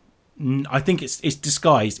think it's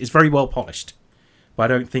disguised. It's very well polished, but I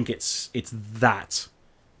don't think it's that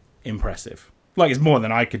impressive. Like, it's more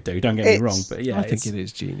than I could do. Don't get me wrong, but yeah, I think it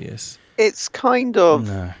is genius. It's kind of.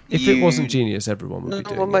 No. If it wasn't genius, everyone would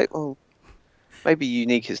be doing it. Well, maybe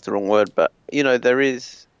unique is the wrong word, but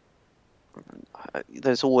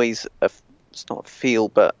there's always it's not a feel,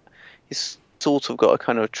 but it's sort of got a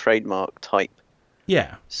kind of trademark type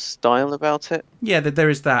style about it. Yeah, there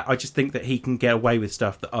is that. I just think that he can get away with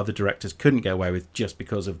stuff that other directors couldn't get away with just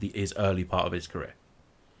because of his early part of his career.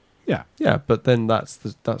 Yeah, but then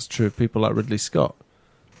that's true of people like Ridley Scott.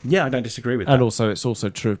 Yeah, I don't disagree with that. And also, it's also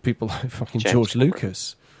true of people like fucking George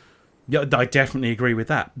Lucas. Yeah, I definitely agree with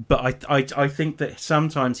that. But I think that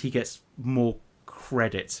sometimes he gets more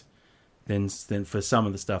credit than for some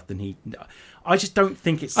of the stuff than he. I just don't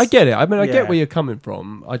think it's. I get it. I mean, I get where you're coming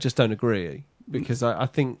from. I just don't agree because I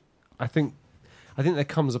think there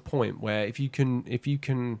comes a point where if you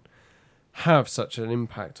can have such an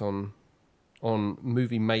impact on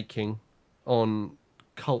movie making, on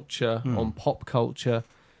culture, on pop culture,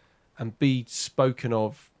 and be spoken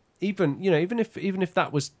of, even if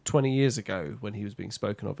that was 20 years ago when he was being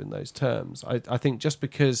spoken of in those terms, I think just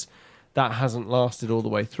because that hasn't lasted all the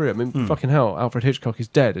way through. I mean, fucking hell, Alfred Hitchcock is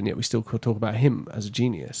dead, and yet we still could talk about him as a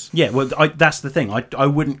genius. Yeah, well, that's the thing. I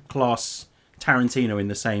wouldn't class Tarantino in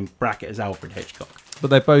the same bracket as Alfred Hitchcock. But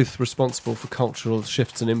they're both responsible for cultural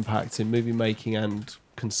shifts and impacts in movie making and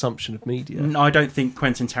consumption of media. No, I don't think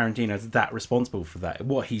Quentin Tarantino is that responsible for that.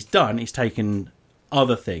 What he's done is taken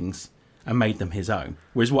other things and made them his own.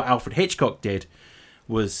 Whereas what Alfred Hitchcock did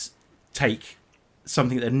was take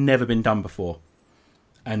something that had never been done before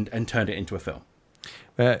and turned it into a film.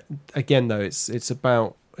 Again, though, it's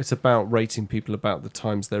about rating people about the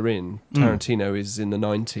times they're in. Tarantino is in the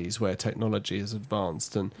 90s where technology has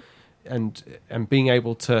advanced and being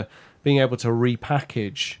able to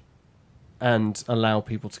repackage and allow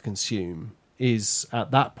people to consume is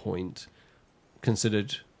at that point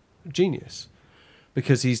considered genius,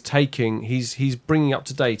 because he's bringing up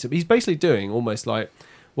to date. He's basically doing almost like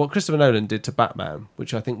what Christopher Nolan did to Batman,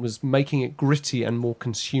 which I think was making it gritty and more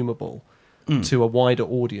consumable to a wider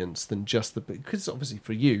audience than just because obviously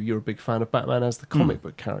for you're a big fan of Batman as the comic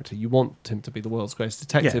book character. You want him to be the world's greatest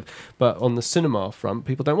detective, but on the cinema front,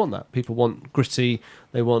 people don't want that. People want gritty.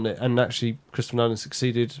 They want it, and actually, Christopher Nolan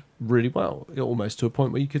succeeded really well, almost to a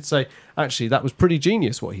point where you could say, actually, that was pretty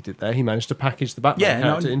genius what he did there. He managed to package the Batman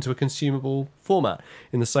character into a consumable format,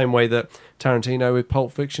 in the same way that Tarantino with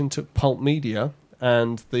Pulp Fiction took pulp media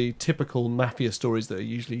and the typical mafia stories that are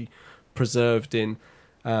usually preserved in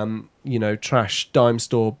trash dime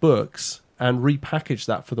store books, and repackage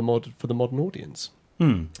that for the modern audience.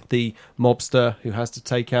 The mobster who has to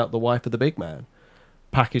take out the wife of the big man,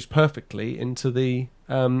 packaged perfectly into the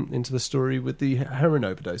story with the heroin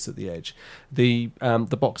overdose at the edge. The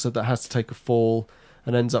boxer that has to take a fall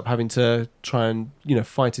and ends up having to try and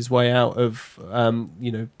fight his way out of the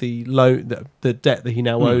debt that he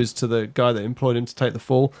now owes to the guy that employed him to take the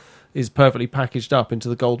fall, is perfectly packaged up into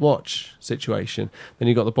the gold watch situation. Then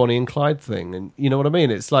you got the Bonnie and Clyde thing, and you know what I mean?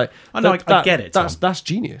 It's like I get it. That's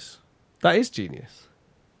genius. That is genius.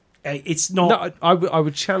 It's not. No, I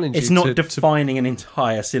would challenge. It's not defining an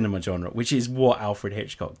entire cinema genre, which is what Alfred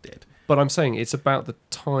Hitchcock did. But I'm saying it's about the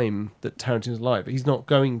time that Tarantino's alive. He's not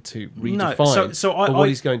going to redefine. What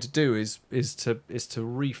he's going to do is to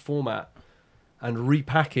reformat and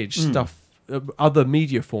repackage stuff, other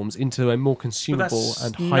media forms, into a more consumable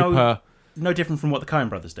and hyper. No different from what the Coen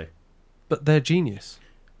brothers do. But they're genius.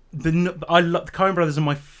 The Coen brothers are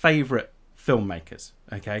my favourite filmmakers.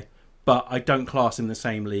 Okay, but I don't class in the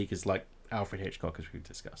same league as like Alfred Hitchcock, as we've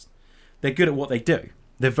discussed. They're good at what they do.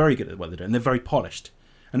 They're very good at what they do, and they're very polished.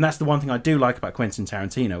 And that's the one thing I do like about Quentin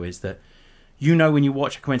Tarantino, is that when you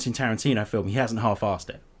watch a Quentin Tarantino film, he hasn't half-assed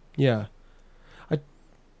it. Yeah.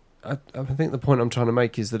 I think the point I'm trying to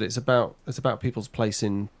make is that it's about people's place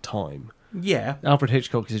in time. Yeah. Alfred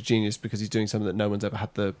Hitchcock is a genius because he's doing something that no one's ever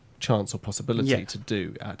had the chance or possibility to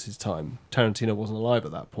do at his time. Tarantino wasn't alive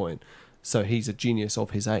at that point, so he's a genius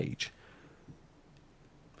of his age.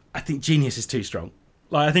 I think genius is too strong.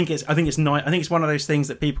 Like I think it's nice. I think it's one of those things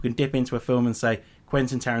that people can dip into a film and say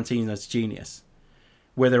Quentin Tarantino's genius,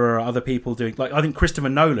 where there are other people doing. Like I think Christopher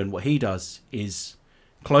Nolan, what he does is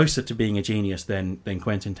closer to being a genius than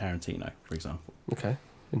Quentin Tarantino, for example. Okay,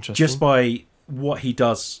 interesting. Just by what he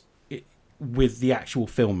does with the actual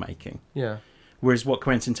filmmaking. Yeah. Whereas what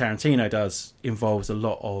Quentin Tarantino does involves a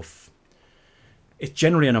lot of. It's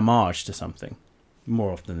generally an homage to something,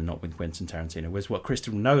 more often than not with Quentin Tarantino. Whereas what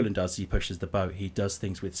Christopher Nolan does, he pushes the boat. He does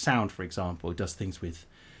things with sound, for example. He does things with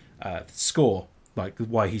score, like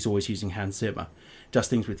why he's always using Hans Zimmer, does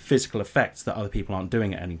things with physical effects that other people aren't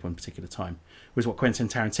doing at any one particular time. Whereas what Quentin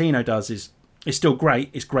Tarantino does is still great.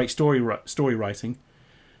 It's great story writing.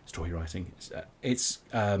 It's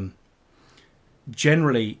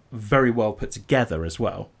generally very well put together as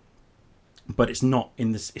well, but it's not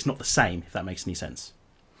the same, if that makes any sense.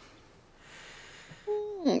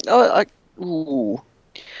 I'm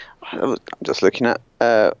just looking at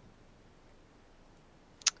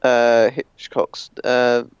Hitchcock's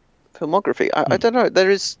filmography. I don't know. There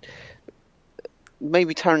is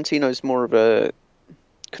maybe Tarantino's more of a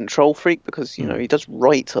control freak because he does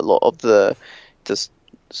write a lot of the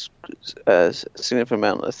a significant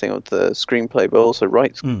amount of the screenplay, but also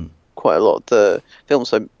writes quite a lot of the film.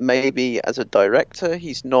 So maybe as a director,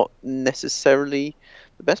 he's not necessarily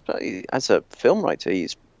the best, but as a film writer,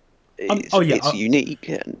 it's unique.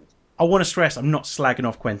 And I want to stress, I'm not slagging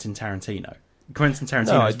off Quentin Tarantino. Quentin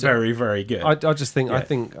Tarantino is very, very good. I just think, I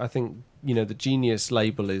think the genius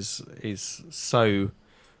label is so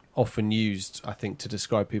often used, I think, to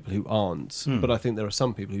describe people who aren't. But I think there are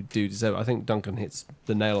some people who do deserve it. I think Duncan hits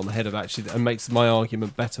the nail on the head of actually, and makes my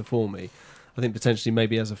argument better for me. I think potentially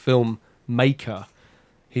maybe as a film maker,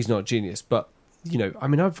 he's not a genius, but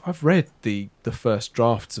I've read the first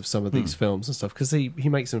drafts of some of these films and stuff because he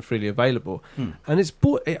makes them freely available, and it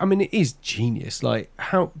is genius. Like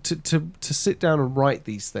how to sit down and write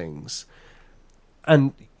these things,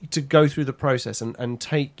 and to go through the process and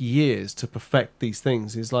take years to perfect these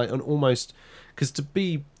things is like an almost, because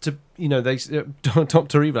they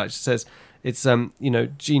Dr. Evil actually says it's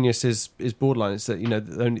genius is borderline. It's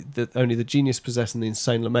that only the genius possessed and the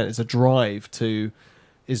insane lament is a drive to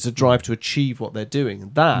achieve what they're doing.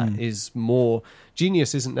 And that is more,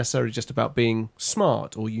 genius isn't necessarily just about being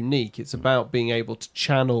smart or unique. It's about being able to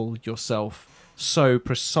channel yourself so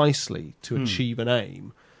precisely to achieve an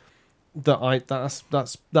aim that's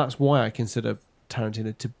why I consider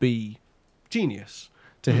Tarantino to be genius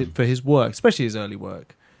for his work, especially his early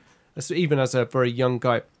work. Even as a very young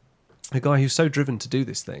guy, a guy who's so driven to do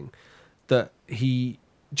this thing that he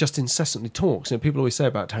just incessantly talks. People always say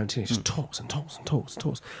about Tarantino, he just talks and talks and talks and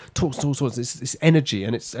talks. It's this energy,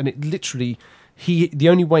 and it literally, the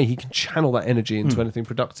only way he can channel that energy into anything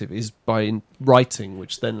productive is by writing,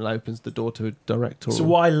 which then opens the door to a director. So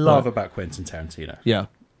what I love about Quentin Tarantino,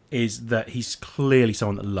 is that he's clearly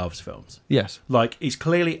someone that loves films. Yes, like he's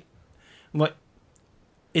clearly like.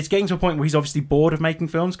 It's getting to a point where he's obviously bored of making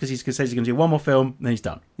films because he says he's going to do one more film and then he's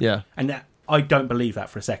done. Yeah, and I don't believe that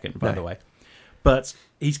for a second, by the way. But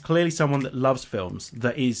he's clearly someone that loves films,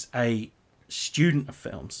 that is a student of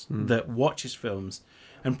films, that watches films,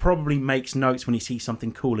 and probably makes notes when he sees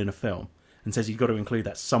something cool in a film and says he's got to include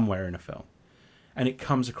that somewhere in a film. And it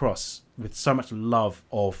comes across with so much love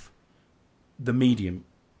of the medium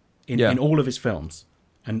in all of his films.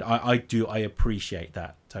 And I appreciate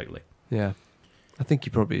that totally. Yeah. I think he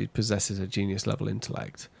probably possesses a genius level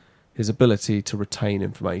intellect. His ability to retain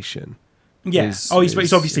information. Yeah. He's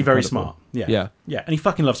obviously very smart. Yeah. And he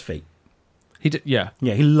fucking loves feet. He did. Yeah.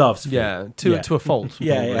 Yeah, he loves feet. Yeah, to a fault.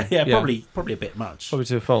 Yeah. Probably a bit much. Probably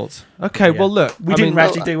to a fault. Okay, well look, we didn't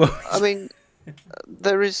actually do well. I mean,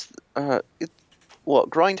 there is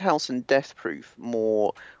Grindhouse and Death Proof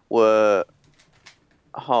more were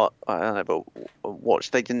hard. I don't know, but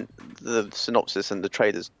watch. They didn't. The synopsis and the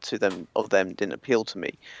trailers of them didn't appeal to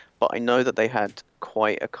me, but I know that they had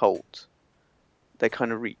quite a cult. They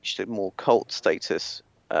kind of reached a more cult status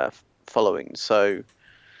following. So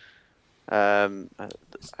I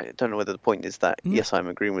don't know whether the point is that yes, I'm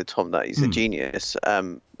agreeing with Tom that he's a genius.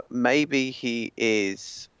 Maybe he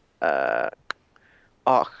is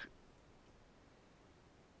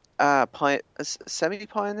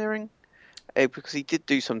semi-pioneering. Because he did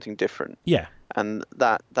do something different. Yeah. And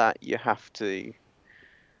that you have to...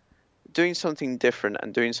 Doing something different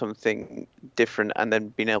and then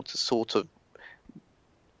being able to sort of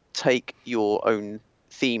take your own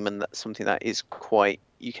theme, and that's something that is quite...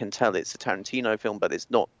 You can tell it's a Tarantino film, but it's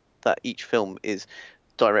not that each film is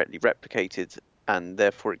directly replicated and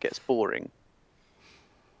therefore it gets boring.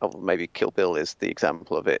 Oh, maybe Kill Bill is the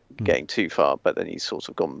example of it getting too far, but then he's sort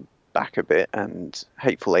of gone back a bit, and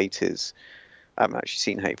Hateful Eight is... I haven't actually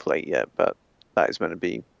seen Hateful Eight yet, but that is meant to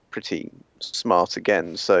be pretty smart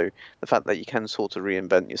again. So the fact that you can sort of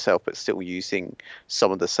reinvent yourself, but still using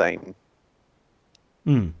some of the same,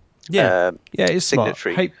 it's smart.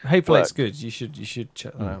 Hateful Eight's good. You should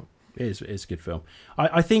check that out. It is a good film.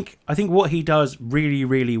 I think what he does really,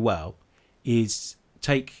 really well is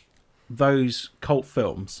take those cult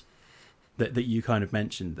films that you kind of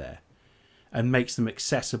mentioned there, and makes them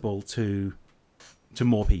accessible to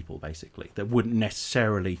more people, basically, that wouldn't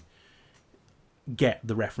necessarily get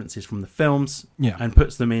the references from the films Yeah. and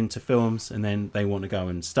puts them into films, and then they want to go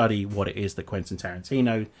and study what it is that Quentin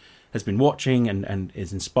Tarantino has been watching and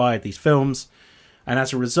is inspired these films. And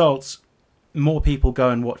as a result, more people go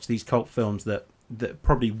and watch these cult films that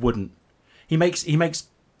probably wouldn't. He makes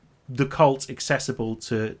the cult accessible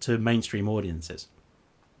to mainstream audiences,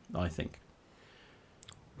 I think.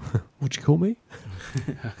 What'd you call me?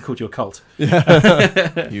 Called you a cult.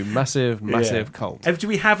 You massive cult. Do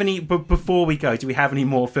we have any, before we go, do we have any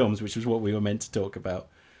more films, which was what we were meant to talk about?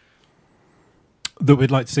 That we'd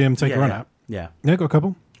like to see him take a run at. Yeah. Yeah, got a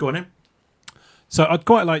couple. Go on in. So I'd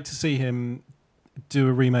quite like to see him do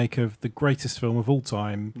a remake of the greatest film of all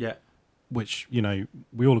time, Yeah. which, you know,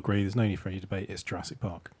 we all agree, there's no need for any debate, it's Jurassic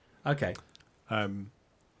Park. Okay.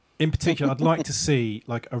 In particular, I'd like to see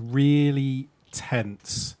like a really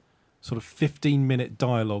tense sort of 15-minute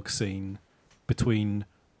dialogue scene between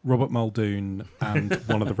Robert Muldoon and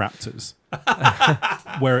one of the raptors,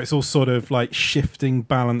 where it's all sort of like shifting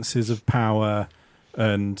balances of power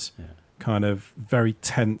and kind of very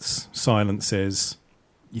tense silences.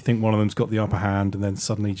 You think one of them's got the upper hand, and then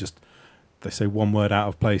suddenly just they say one word out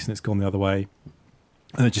of place and it's gone the other way,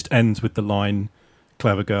 and it just ends with the line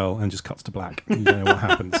 "clever girl" and just cuts to black. You don't know what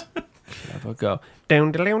happens. Clever girl. Yeah.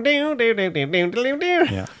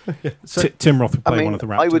 So, Tim Roth would play one of the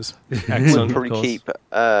raptors. I would probably keep.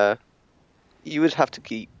 You would have to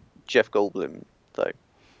keep Jeff Goldblum though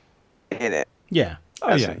in it. Yeah.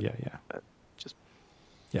 Oh yeah. Just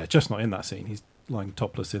Just not in that scene. He's lying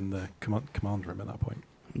topless in the command room at that point.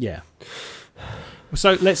 Yeah.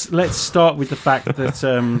 So let's start with the fact that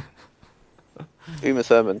Uma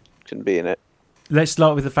Thurman can be in it. let's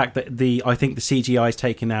start with the fact that I think the CGI is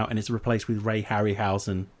taken out and it's replaced with Ray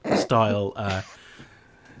Harryhausen style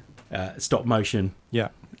stop motion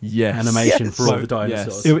animation for all the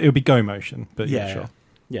dinosaurs. It would be go motion, but sure.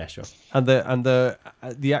 Yeah, sure. And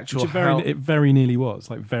the actual Which it very nearly was,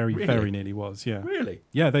 like very nearly was. Yeah, Really?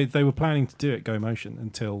 Yeah, they were planning to do it go motion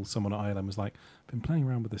until someone at ILM was like, "Been playing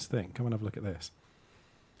around with this thing. Come and have a look at this."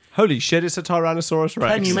 Holy shit! It's a Tyrannosaurus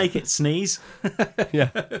Rex. Can you make it sneeze? Yeah.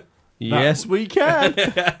 Yes, we can. No,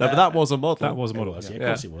 but that was a model. That was a model. Of Yeah.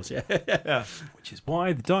 course it was. Yeah. Which is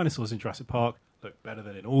why the dinosaurs in Jurassic Park look better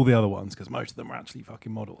than in all the other ones, because most of them are actually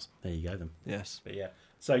fucking models. There you go then. Yes. But yeah.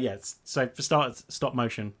 So for starters, stop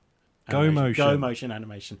motion. Go animation. motion. Go motion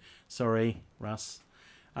animation. Sorry, Russ.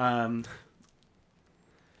 Other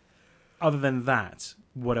than that,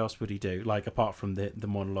 what else would he do? Like apart from the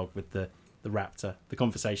monologue with the raptor, the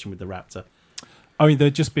conversation with the raptor. I mean,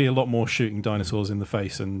 there'd just be a lot more shooting dinosaurs in the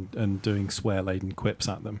face and doing swear-laden quips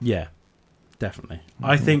at them. Yeah, definitely. Mm-hmm.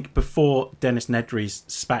 I think before Dennis Nedry's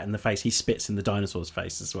spat in the face, he spits in the dinosaur's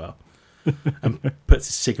face as well, and puts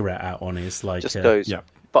a cigarette out on his just goes,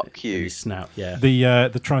 "Fuck you!" His snout. Yeah.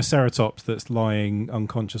 The Triceratops that's lying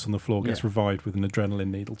unconscious on the floor gets revived with an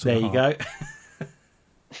adrenaline needle to there the you heart. go.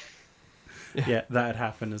 Yeah, that'd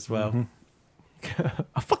happen as well. Mm-hmm.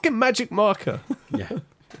 A fucking magic marker. Yeah.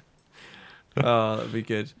 Oh, that'd be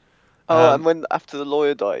good. Oh, and when after the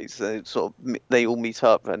lawyer dies, they all meet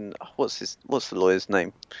up, and what's the lawyer's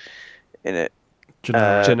name in it?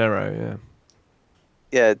 Gennaro, yeah.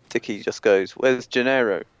 Yeah, Dickie just goes, "Where's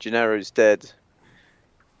Gennaro? Gennaro's dead,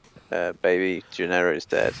 baby. Gennaro's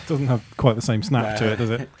dead." Doesn't have quite the same snap to it, does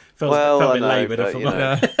it? felt a bit laboured.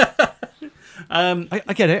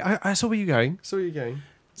 I get it. I saw where you're going.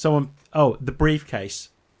 The briefcase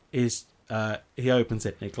is he opens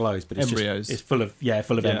it and it glows, but it's embryos. It's full of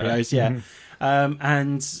embryos. Yeah,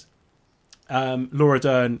 and Laura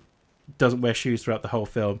Dern doesn't wear shoes throughout the whole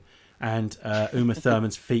film, and Uma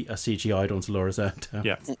Thurman's feet are CGI'd onto Laura Dern.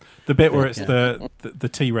 Yeah, the bit where it's the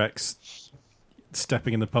T-Rex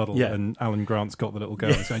stepping in the puddle, and Alan Grant's got the little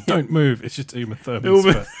girl and saying, "Don't move." It's just Uma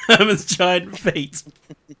Thurman's Thurman's giant feet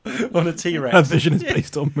on a T-Rex. Her vision is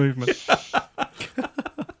based on movement.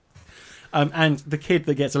 And the kid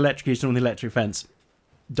that gets electrocuted on the electric fence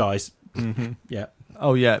dies. Mm-hmm. Yeah.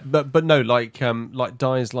 Oh yeah, but no, like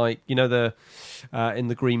dies like in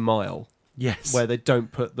the Green Mile. Yes. Where they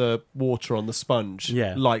don't put the water on the sponge.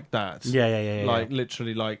 Yeah. Like that. Yeah. Like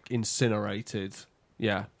literally like incinerated.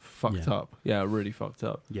 Yeah. Fucked up. Yeah, really fucked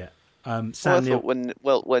up. Yeah. I thought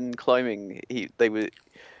when climbing, they would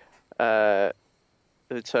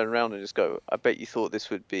turn around and just go, "I bet you thought this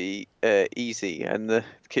would be easy," and the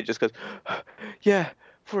kid just goes, "Yeah,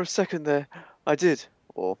 for a second there, I did,"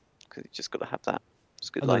 or because you just got to have that. It's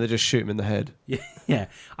good. And then they just shoot him in the head. Yeah.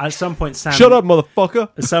 At some point, Sam. Shut up, motherfucker!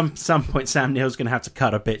 At some point, Sam Neill's going to have to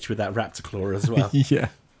cut a bitch with that raptor claw as well. Yeah.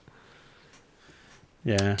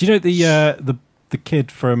 Yeah. Do you know the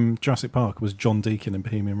kid from Jurassic Park was John Deacon in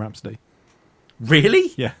Bohemian Rhapsody?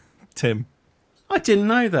 Really? Yeah, Tim. I didn't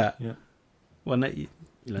know that. Yeah. Well, no, you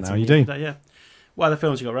learned Now something you do. today, yeah. What other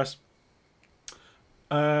films you got, Russ?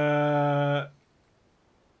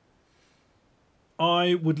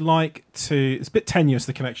 I would like to. It's a bit tenuous,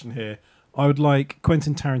 the connection here. I would like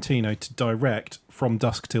Quentin Tarantino to direct From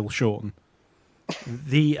Dusk Till Dawn.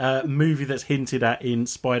 The movie that's hinted at in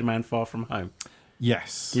Spider-Man: Far From Home.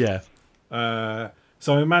 Yes. Yeah.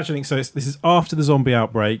 So I'm imagining. So this is after the zombie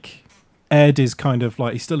outbreak. Ed is kind of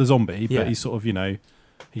like, he's still a zombie, Yeah. but he's sort of,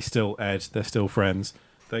 he's still Ed. They're still friends.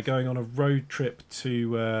 They're going on a road trip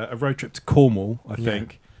to Cornwall, I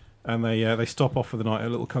think, and they stop off for the night at a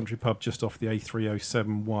little country pub just off the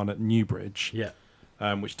A3071 at Newbridge.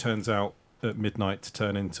 Yeah. Which turns out at midnight to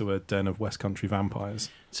turn into a den of West Country vampires.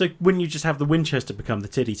 So wouldn't you just have the Winchester become the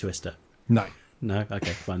titty twister? No, No?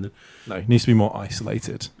 Okay, fine then. no, it needs to be more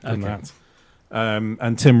isolated than Okay. that.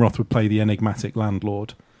 And Tim Roth would play the enigmatic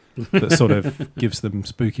landlord that sort of gives them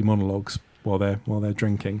spooky monologues while they're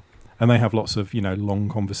drinking, and they have lots of long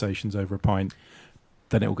conversations over a pint.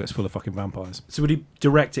 Then it all gets full of fucking vampires. So would he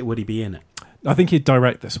direct it? Would he be in it? I think he'd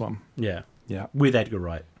direct this one. Yeah. Yeah, With Edgar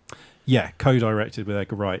Wright. yeah, co-directed with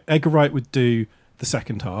Edgar Wright. Edgar Wright would do the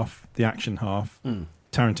second half, the action half.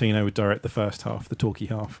 Tarantino would direct the first half, the talky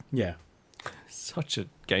half. Yeah. Such a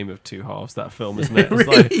game of two halves, that film, isn't it? It's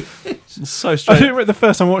like, it's so I strange. didn't remember the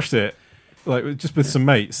first time I watched it, like just with some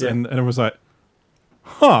mates, Yeah. and I was like,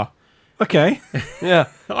 huh, okay. Yeah.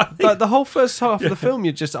 Like, the whole first half of the film,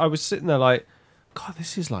 I was sitting there like, God,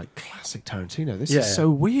 this is like classic Tarantino. This is so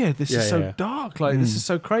weird. This is so dark. Like, this is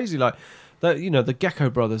so crazy. Like, the Gecko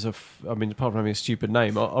brothers apart from having a stupid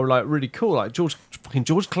name, are like really cool. Like George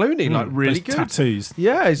Clooney, like really Those good. tattoos.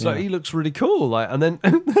 Yeah, he's like, he looks really cool. Like, and then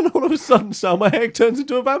all of a sudden, Salma Hayek turns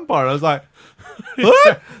into a vampire. I was like,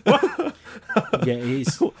 what? Yeah, it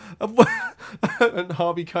is. And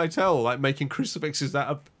Harvey Keitel like making crucifixes out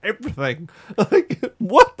of everything. Like,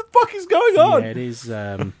 what the fuck is going on? Yeah, it is.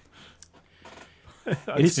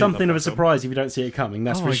 It is something of a surprise if you don't see it coming.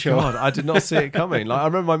 That's Oh for my sure. God, I did not see it coming. Like, I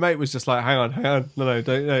remember my mate was just like, "Hang on, no,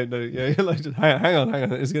 don't, no, yeah, like, just hang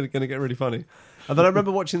on, it's going to get really funny." And then I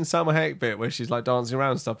remember watching the Salma Hayek bit where she's like dancing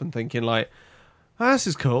around and stuff and thinking like, "Oh, this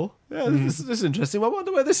is cool. Yeah, this is interesting. I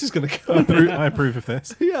wonder where this is going to go." I approve of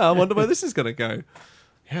this. Yeah, I wonder where this is going to go.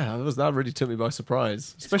 Yeah, that really took me by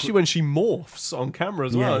surprise, especially when she morphs on camera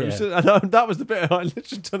as well. Yeah, It was yeah. just- and that was the bit I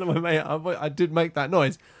literally turned to my mate. I did make that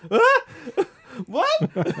noise. What?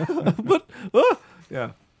 But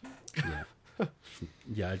yeah.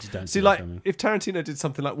 Yeah, I just don't See, that like coming. if Tarantino did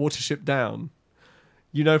something like Watership Down,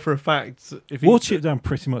 for a fact if he Watership Down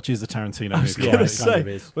pretty much is the Tarantino I was movie. going Yeah, to it kind say, of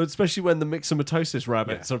is. well, especially when the myxomatosis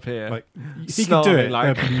rabbits appear, Like, if he could do snarling it,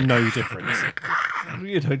 like- there'd be no difference.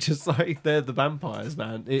 just like they're the vampires,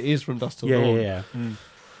 man. It is From Dusk Till Yeah, Dawn.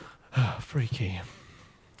 yeah.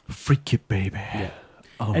 Freaky, baby. Yeah.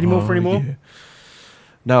 Oh, Any more for any more? yeah.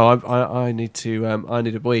 No, I need to. I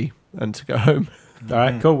need a wee and to go home. All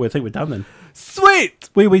right, cool. I think we're done then.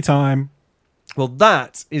 Sweet. Wee time. Well,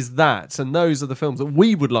 that is that, and those are the films that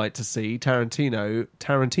we would like to see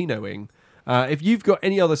Tarantinoing. If you've got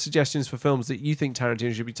any other suggestions for films that you think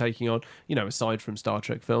Tarantino should be taking on, aside from Star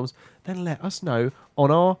Trek films, then let us know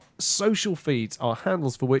on our social feeds, our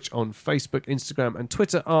handles for which on Facebook, Instagram, and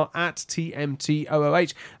Twitter are at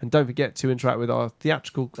TMTOOH. And don't forget to interact with our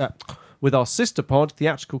with our sister pod,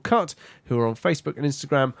 Theatrical Cut, who are on Facebook and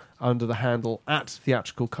Instagram under the handle at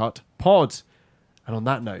Theatrical Cut Pod. And on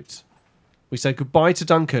that note, we say goodbye to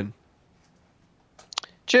Duncan.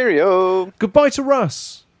 Cheerio. Goodbye to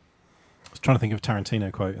Russ. I was trying to think of a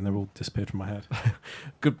Tarantino quote, and they're all disappeared from my head.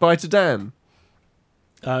 Goodbye to Dan.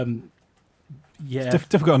 Yeah.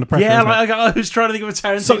 Difficult under pressure. Yeah, isn't it? like, I was trying to think of a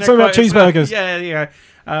Tarantino. Something about quote as well. cheeseburgers.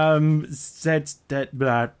 Yeah. Said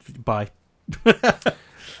that. Bye.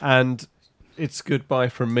 And it's goodbye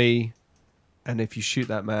from me. And if you shoot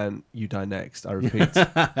that man, you die next. I repeat,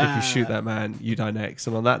 if you shoot that man, you die next.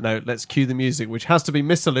 And on that note, let's cue the music, which has to be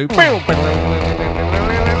Mr. Luke.